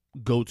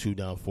go-to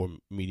now for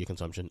media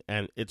consumption,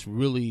 and it's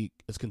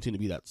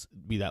continued to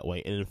be that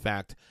way. And in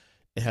fact,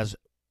 it has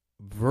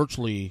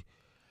virtually,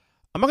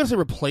 I'm not gonna say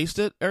replaced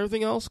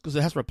everything else, because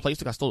it hasn't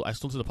replaced it. I still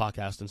do the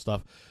podcast and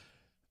stuff.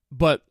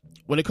 But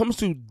when it comes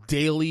to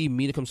daily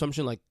media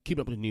consumption, like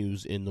keeping up with the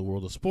news in the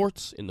world of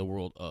sports, in the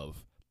world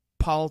of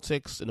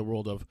politics, in the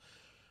world of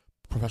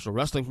professional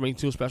wrestling for me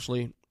too,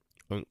 especially,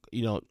 look,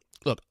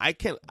 I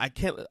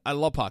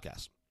love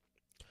podcasts.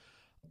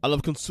 I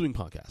love consuming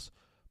podcasts,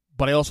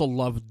 but I also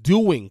love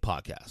doing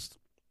podcasts,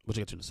 which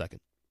I'll get to in a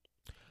second.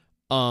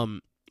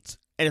 And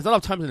it's not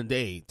enough time in the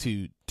day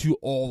to do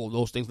all of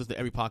those things, listen to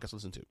every podcast I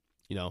listen to.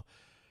 When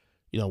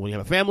you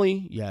have a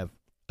family, you have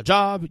a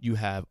job, you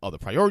have other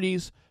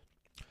priorities.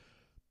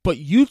 But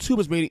YouTube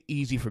has made it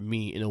easy for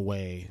me in a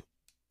way,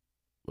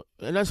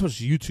 and not so much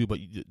YouTube, but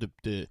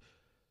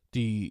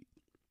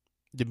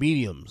the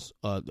mediums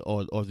or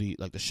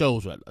the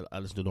shows that I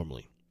listen to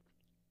normally,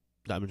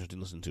 that I'm interested in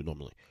listening to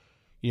normally.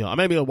 I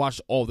may be able to watch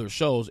all their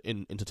shows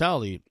in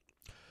totality,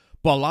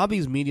 but a lot of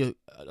these media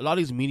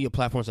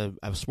platforms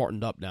have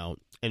smartened up now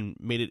and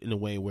made it in a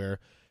way where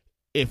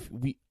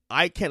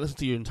I can't listen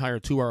to your entire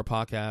 2-hour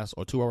podcast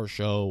or 2-hour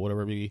show,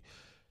 whatever it may be.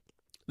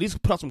 At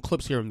least put out some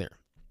clips here and there.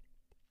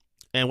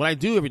 And what I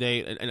do every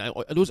day, and I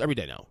do this every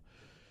day now,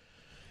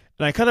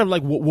 and I kind of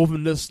like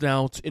woven this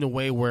now in a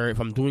way where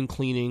if I'm doing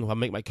cleaning, if I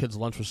make my kids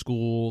lunch for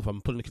school, if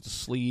I'm putting the kids to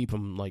sleep, if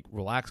I'm like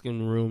relaxing in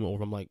the room, or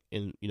if I'm like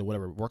in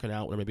whatever, working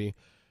out, whatever it may be,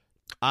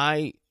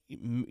 I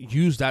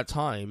use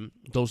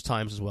those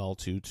times as well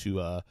to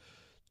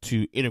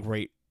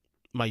integrate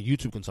my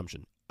YouTube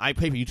consumption. I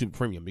pay for YouTube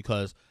Premium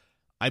because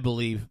I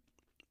believe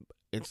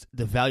it's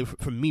the value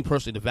for me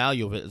personally. The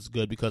value of it is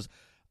good because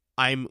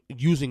I'm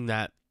using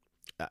that.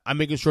 I'm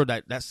making sure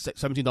that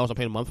 $17 I'm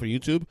paying a month for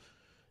YouTube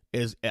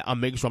I'm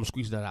making sure I'm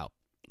squeezing that out.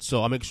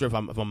 So I'm making sure if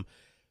I'm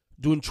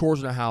doing chores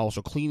in the house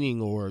or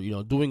cleaning or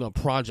doing a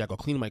project or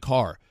cleaning my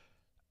car,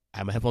 I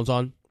have my headphones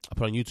on. I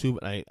put on YouTube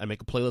and I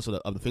make a playlist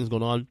of the things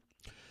going on.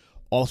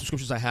 All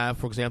subscriptions I have,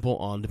 for example,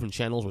 on different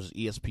channels, whether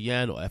it's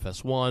ESPN or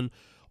FS1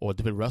 or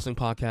different wrestling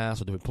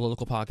podcasts or different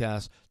political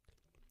podcasts,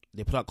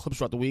 they put out clips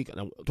throughout the week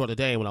and throughout the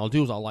day. And what I'll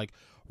do is I'll like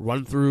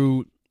run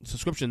through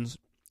subscriptions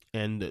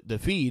and the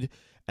feed,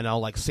 and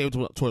I'll like save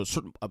it to a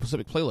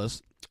specific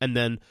playlist. And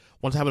then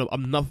once I have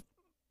enough,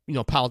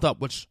 piled up,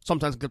 which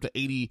sometimes get up to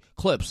 80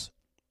 clips,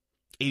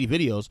 80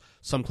 videos,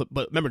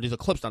 but remember these are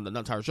clips, not the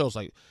entire shows.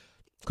 Like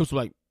clips are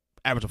like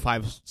average of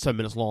 5-7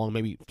 minutes long,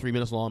 maybe 3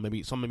 minutes long,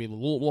 maybe some maybe a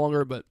little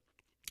longer. But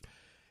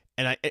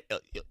on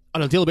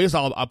a daily basis,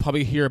 I'll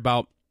probably hear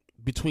about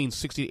between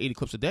 60 to 80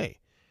 clips a day.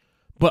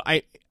 But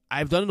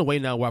I've done it in a way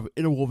now where I've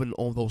interwoven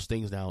all those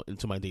things now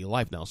into my daily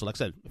life now. So like I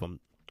said, if I'm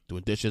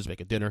doing dishes,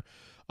 making dinner,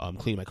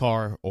 cleaning my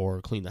car,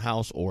 or cleaning the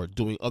house, or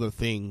doing other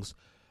things,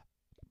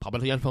 pop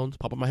on my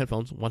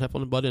headphones, one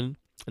headphone butt in,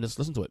 and just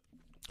listen to it.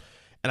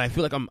 And I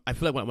feel like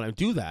when I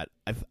do that,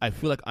 I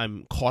feel like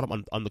I'm caught up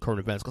on the current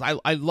events, because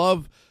I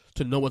love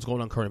to know what's going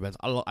on in current events.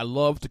 I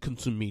love to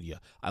consume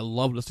media. I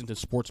love listening to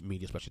sports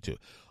media, especially too.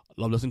 I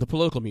love listening to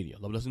political media.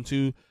 I love listening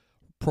to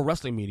pro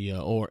wrestling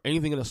media or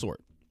anything of the sort.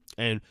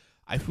 And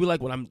I feel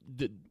like when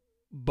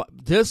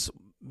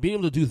being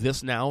able to do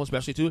this now,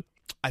 especially too,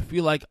 I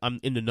feel like I'm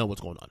in the know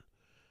what's going on.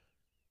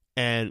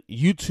 And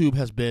YouTube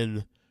has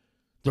been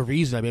the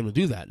reason I'm able to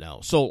do that now.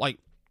 So, like,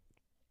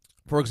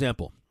 for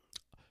example,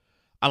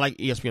 I like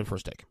ESPN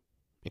First Take.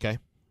 Okay,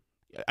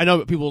 I know a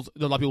lot of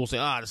people will say,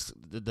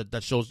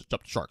 that show's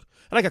jumped the shark,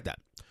 and I get that.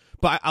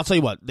 But I'll tell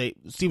you what,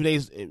 Stephen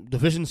A's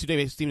division, Stephen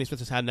A. Smith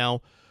has had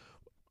now,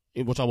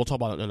 which I will talk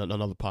about in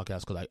another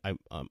podcast, because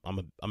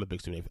I'm a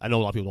big Stephen A. I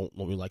know a lot of people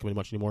don't really like him very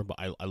much anymore, but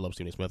I love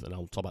Stephen A. Smith, and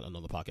I'll talk about it in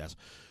another podcast.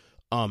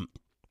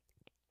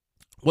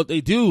 What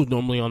they do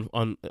normally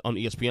on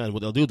ESPN,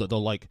 what they'll do,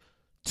 they'll like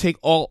take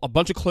a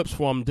bunch of clips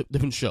from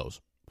different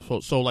shows.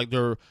 So like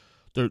their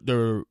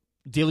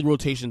daily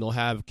rotation, they'll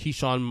have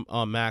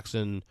Keyshawn, Max,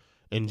 and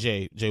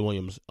Jay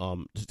Williams.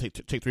 To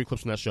take 3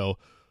 clips from that show,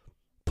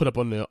 put up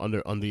on the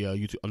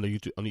YouTube on the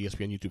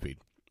ESPN YouTube feed.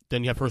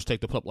 Then you have First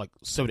Take to put up like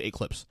 7 to 8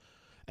 clips,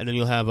 and then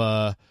you'll have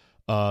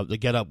the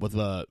Get Up with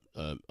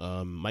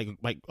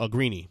Mike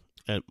Greeny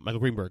and Michael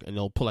Greenberg, and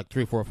they'll put like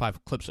 3 or 4 or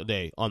 5 clips a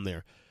day on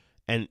there,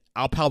 and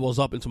I'll pile those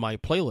up into my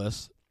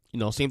playlist.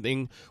 Same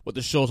thing with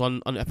the shows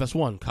on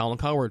FS1, Colin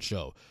Cowherd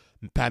show,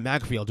 Pat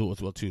McAfee. I'll do it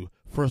as well too.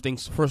 First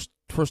things first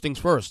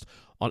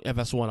on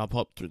FS1. I'll put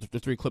up the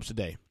 3 clips a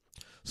day.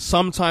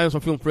 Sometimes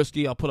I'm feeling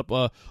frisky, I'll put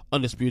up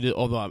Undisputed.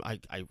 Although I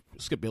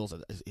Skip Bayless,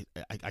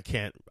 I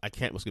can't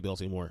with Skip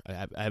Bayless anymore.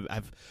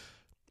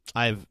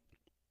 I've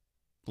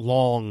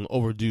long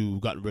overdue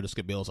gotten rid of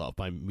Skip Bayless off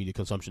my media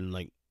consumption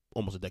like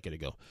almost a decade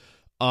ago.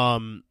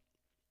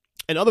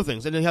 And other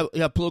things, and then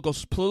you have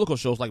political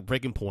shows like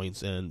Breaking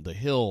Points and The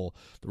Hill,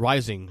 The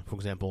Rising, for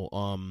example,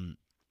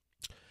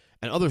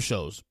 and other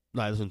shows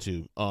that I listen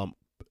to.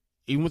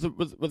 Even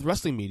with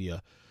wrestling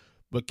media,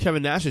 but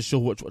Kevin Nash's show,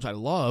 which I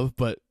love,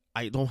 but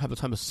I don't have the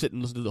time to sit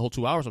and listen to the whole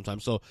 2 hours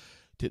sometimes. So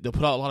they'll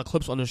put out a lot of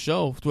clips on the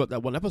show throughout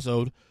that one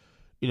episode,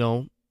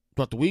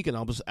 throughout the week, and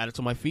I'll just add it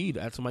to my feed,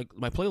 add it to my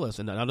playlist,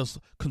 and I'm just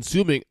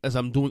consuming as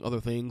I'm doing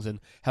other things and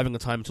having the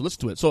time to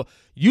listen to it. So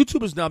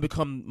YouTube has now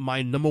become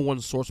my number one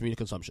source of media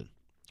consumption.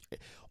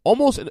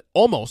 Almost,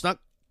 not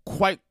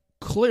quite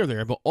clear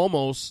there, but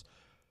almost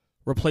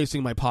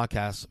replacing my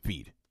podcast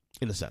feed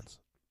in a sense.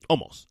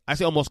 Almost. I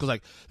say almost because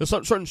like there's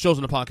certain shows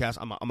in the podcast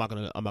I'm not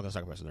gonna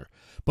sacrifice in there,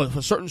 but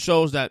for certain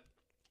shows that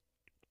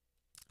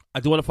I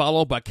do want to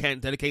follow, but I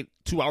can't dedicate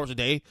 2 hours a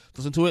day to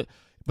listen to it,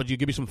 but you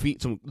give me some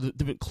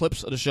different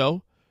clips of the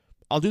show,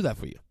 I'll do that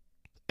for you.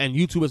 And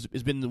YouTube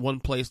has been the one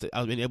place that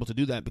I've been able to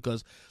do that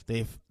because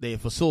they've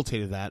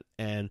facilitated that,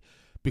 and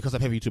because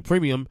I have YouTube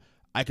Premium,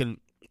 I can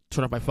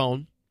turn off my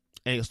phone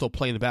and it'll still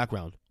play in the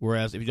background.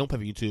 Whereas if you don't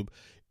have YouTube,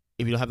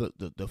 if you don't have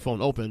the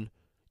phone open,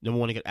 number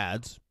one, you get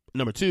ads.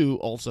 Number two,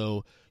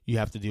 also you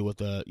have to deal with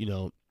if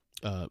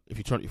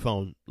you turn your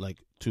phone like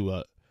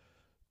to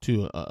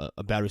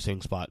a battery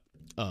saving spot,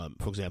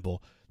 for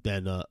example,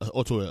 then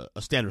or to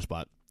a standard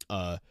spot,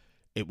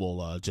 it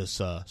will just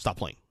stop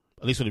playing.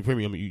 At least with the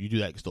premium, you do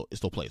that, it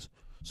still plays.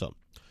 So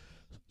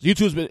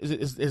YouTube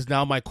is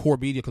now my core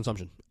media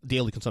consumption,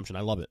 daily consumption.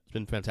 I love it. It's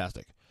been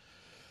fantastic.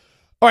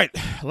 All right,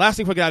 last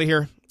thing before I get out of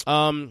here,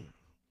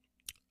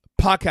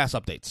 podcast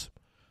updates.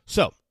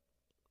 So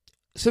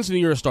since the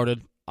new year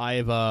started,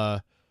 I've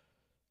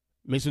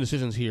made some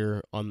decisions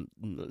here on,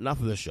 not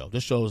for this show.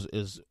 This show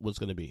is what's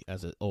going to be,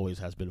 as it always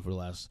has been for the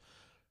last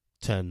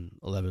 10,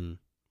 11,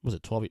 was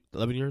it 12,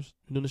 11 years?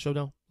 Been doing the show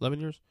now?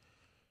 11 years?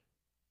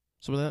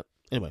 Some of that?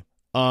 Anyway.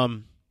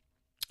 And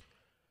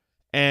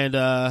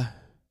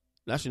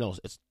actually, no,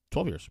 it's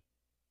 12 years.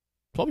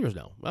 12 years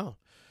now. Wow.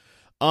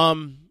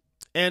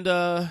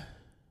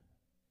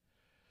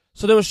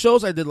 So there were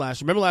shows I did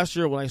last year. Remember last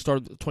year when I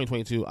started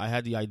 2022, I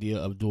had the idea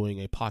of doing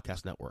a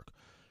podcast network.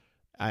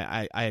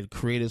 I had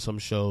created some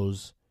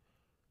shows.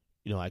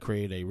 I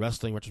created a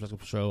wrestling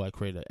retrospective show. I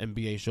created an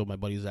NBA show with my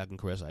buddies Zach and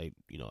Chris. I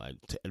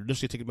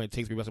initially took my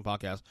Take 3 Wrestling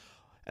podcast,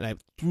 and I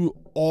threw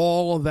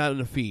all of that in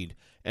the feed.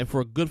 And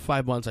for a good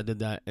 5 months, I did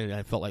that, and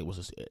I felt like it was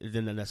just,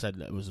 then I said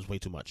it was just way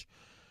too much.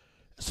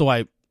 So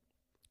I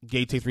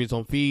gave Take 3 its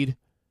own feed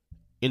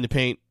in the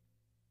paint.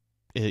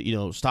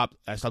 I stopped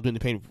doing the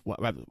paint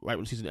right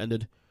when the season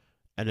ended,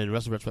 and then the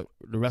wrestling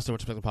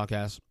retrospective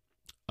podcast,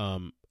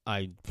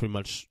 I pretty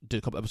much did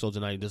a couple episodes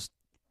and I just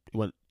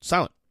went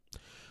silent.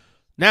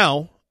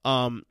 Now,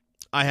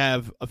 I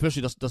have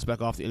officially dusted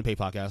back off the In Pay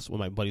podcast with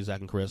my buddies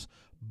Zach and Chris,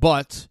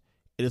 but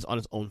it is on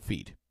its own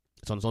feed.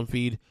 It's on its own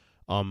feed,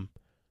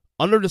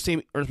 under the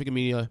same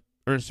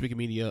Earnest Speaking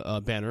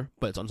Media banner,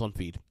 but it's on its own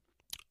feed.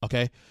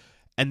 Okay,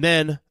 and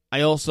then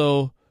I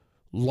also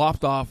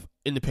lopped off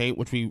In the Paint,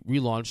 which we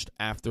relaunched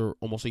after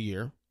almost a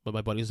year with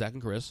my buddies Zach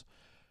and Chris,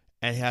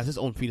 and it has its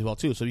own feed as well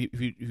too. So if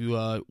you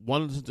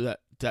want to listen to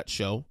that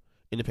show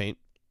In the Paint,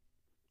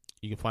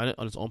 you can find it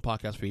on its own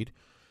podcast feed.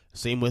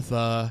 Same with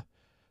the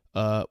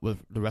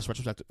rest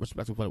retrospective.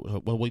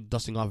 We'll be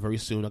dusting off very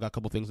soon. I got a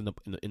couple things in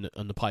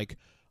the pike.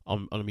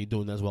 I'm gonna be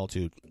doing that as well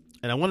too.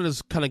 And I wanted to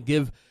just kind of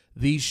give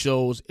these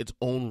shows its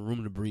own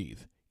room to breathe.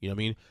 You know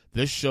what I mean?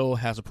 This show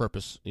has a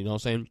purpose. You know what I'm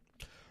saying?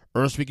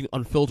 Earnest Speaking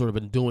Unfiltered have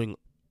been doing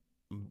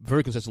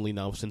very consistently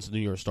now since the new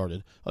year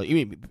started.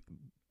 Even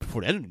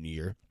before the end of the new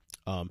year,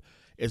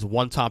 is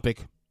one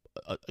topic.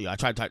 I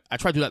try to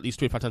do that at least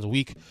 3 or 5 times a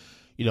week.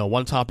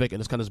 One topic,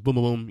 and it's kind of boom,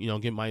 boom,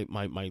 boom. Get my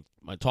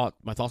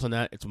thoughts on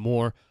that. It's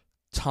more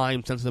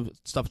time sensitive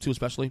stuff too,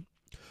 especially.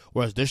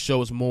 Whereas this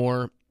show is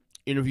more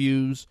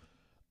interviews,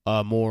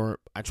 more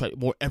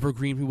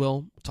evergreen, if you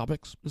will,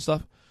 topics and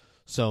stuff.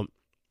 So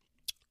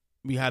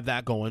we have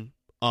that going.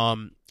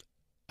 I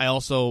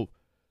also,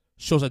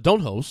 shows I don't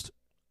host.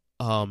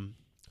 I'm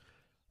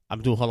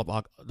doing the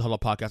Huddle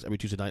Up podcast every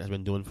Tuesday night. I've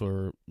been doing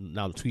for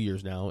now 2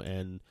 years now,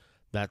 and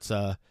that's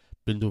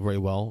been doing very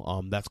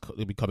well. That's going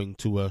to be coming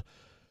to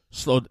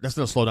That's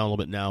going to slow down a little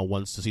bit now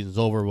once the season's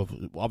over. We'll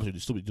obviously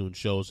still be doing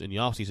shows in the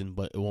off season,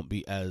 but it won't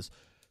be as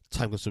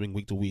time consuming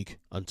week to week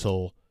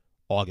until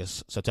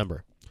August,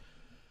 September.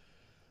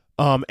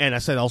 And I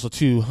said also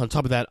too, on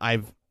top of that,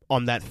 I've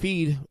on that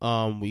feed,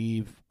 not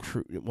me,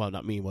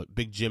 but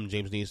Big Jim,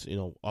 James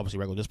Neese, obviously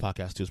regular this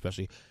podcast too,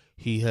 especially.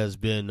 He has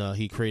been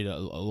he created a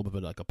little bit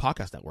of like a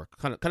podcast network,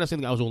 kind of same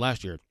thing I was doing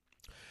last year.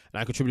 And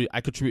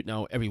I contribute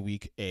now every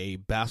week a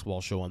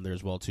basketball show on there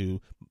as well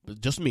too.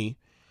 Just me.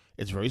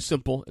 It's very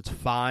simple. It's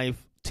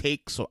 5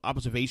 takes or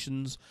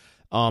observations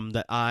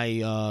that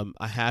I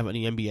have in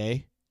the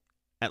NBA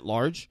at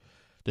large.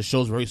 The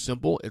show's very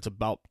simple. It's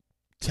about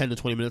 10 to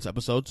 20 minutes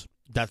episodes.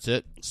 That's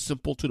it.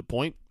 Simple, to the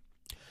point,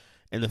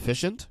 and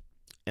efficient.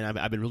 And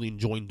I've been really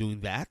enjoying doing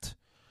that.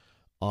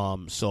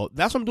 So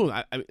that's what I'm doing.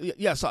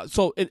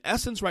 So in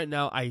essence, right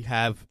now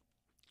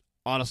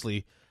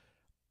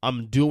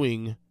I'm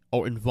doing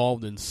or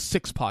involved in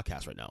 6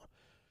 podcasts right now.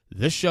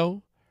 This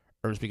show,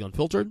 Earnestly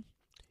Unfiltered,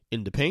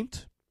 In the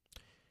Paint,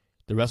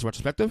 the rest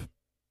retrospective.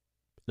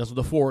 Those are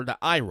the 4 that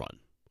I run.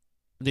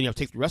 And then you have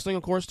Take 3 Wrestling,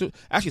 of course, too.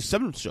 Actually,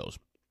 7 shows.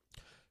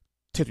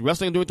 Take 3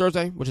 Wrestling doing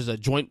Thursday, which is a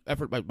joint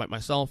effort by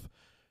myself,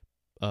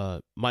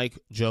 Mike,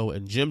 Joe,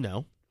 and Jim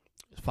now.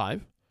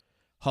 5.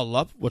 Huddle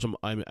Up, which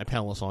I'm a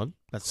panelist on.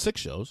 That's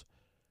 6 shows.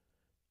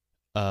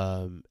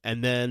 And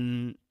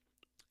then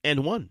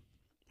And One,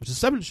 which is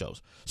 7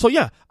 shows. So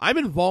yeah, I'm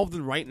involved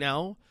in right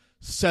now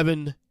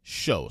 7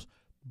 shows.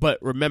 But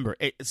remember,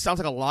 it sounds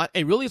like a lot.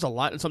 It really is a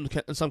lot in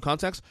some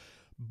context.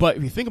 But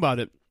if you think about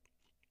it,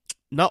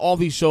 not all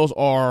these shows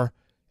are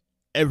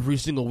every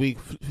single week,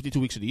 52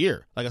 weeks of the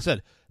year. Like I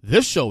said,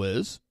 this show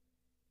is.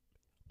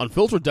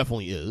 Unfiltered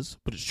definitely is,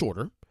 but it's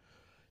shorter.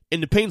 In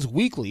the Paint's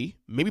weekly,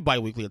 maybe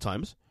bi-weekly at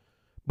times.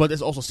 But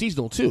it's also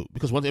seasonal too,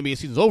 because once the NBA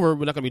season's over,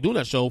 we're not going to be doing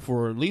that show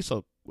for at least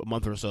a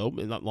month or so,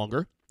 and not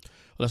longer,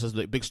 unless there's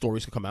big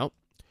stories to come out.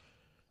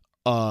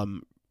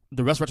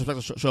 The rest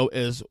retrospective show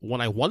is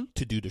when I want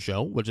to do the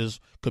show, which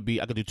is I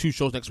could do 2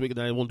 shows next week, and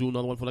then I won't do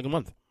another one for like a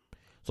month.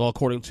 It's all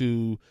according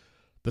to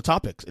the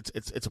topics.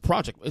 It's a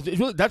project. It's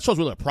really, that show's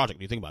really a project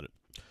when you think about it.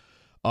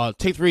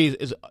 Take 3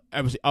 is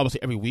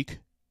obviously every week.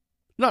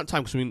 Not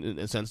time consuming in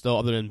a sense, though,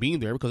 other than being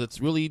there, because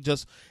it's really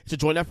just it's a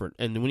joint effort.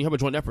 And when you have a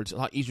joint effort, it's a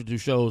lot easier to do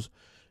shows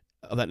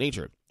of that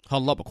nature.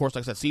 Huddle Up, of course,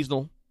 like I said,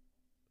 seasonal.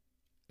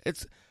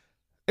 It's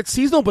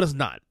seasonal, but it's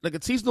not. Like,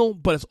 it's seasonal,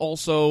 but it's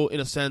also in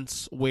a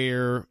sense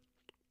where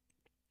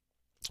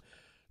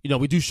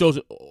we do shows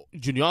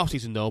during the off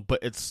season though, but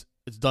it's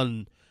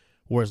done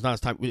where it's not as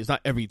time. It's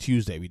not every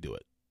Tuesday we do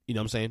it. You know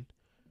what I'm saying?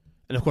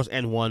 And of course,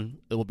 N1,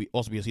 it will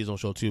also be a seasonal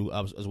show too,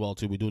 as well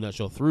too. We're doing that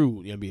show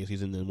through the NBA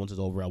season, and once it's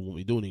over, I won't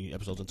be doing any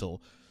episodes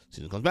until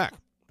season comes back.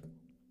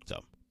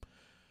 So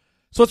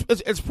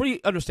it's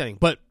pretty understanding.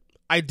 But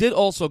I did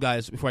also,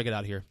 guys, before I get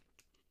out of here,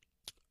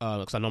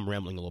 because I know I'm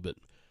rambling a little bit,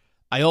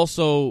 I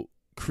also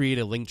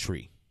created a link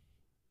tree.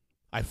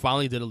 I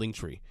finally did a link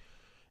tree,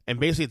 and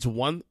basically it's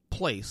one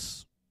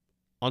place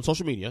on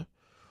social media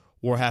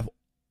where I have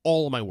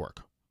all of my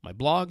work, my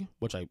blog,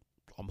 which I'm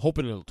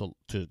hoping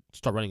to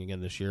start running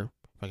again this year.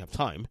 If I have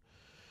time.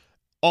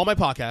 All my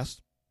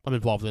podcasts I'm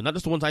involved in. Not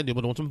just the ones I do,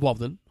 but the ones I'm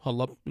involved in.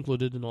 Huddle Up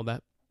included and all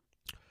that.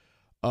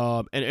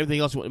 And everything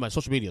else in my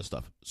social media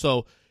stuff.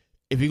 So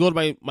if you go to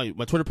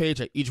my Twitter page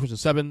at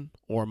EachPerson7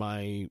 or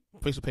my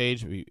Facebook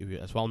page, if you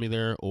guys follow me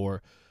there,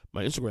 or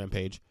my Instagram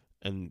page,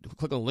 and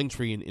click on the link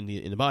tree in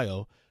the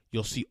bio,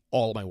 you'll see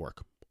all of my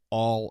work.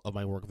 All of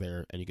my work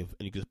there, and you can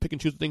pick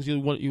and choose the things you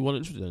want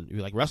interested in. If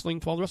you like wrestling,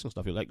 follow the wrestling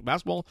stuff. If you like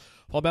basketball,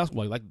 follow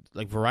basketball. You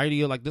like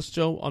variety, like this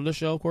show,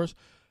 of course,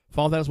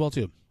 follow that as well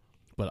too.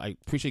 But I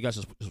appreciate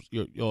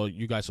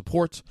you guys'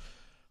 support.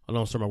 I know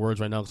I'm starting my words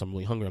right now because I'm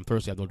really hungry. I'm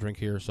thirsty. I have no drink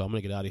here, so I'm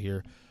gonna get out of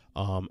here.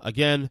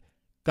 Again,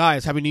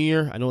 guys, Happy New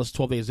Year. I know it's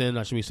 12 days in.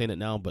 I shouldn't be saying it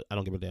now, but I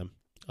don't give a damn.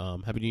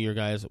 Happy New Year,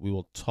 guys. We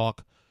will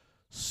talk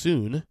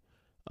soon.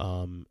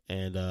 We'll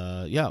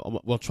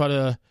try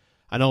to.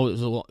 I know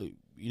it's a lot.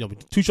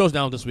 2 shows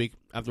down this week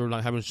after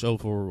not having a show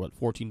for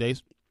 14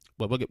 days.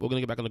 But we're going to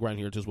get back on the grind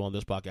here as well on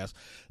this podcast.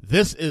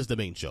 This is the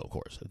main show, of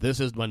course. This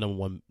is my number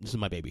one. This is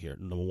my baby here,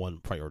 number one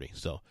priority.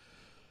 So,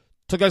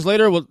 talk to you guys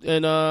later,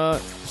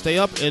 and stay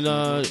up and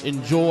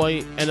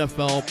enjoy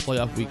NFL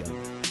playoff weekend.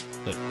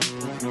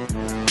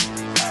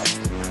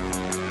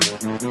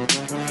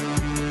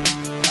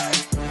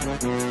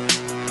 Later.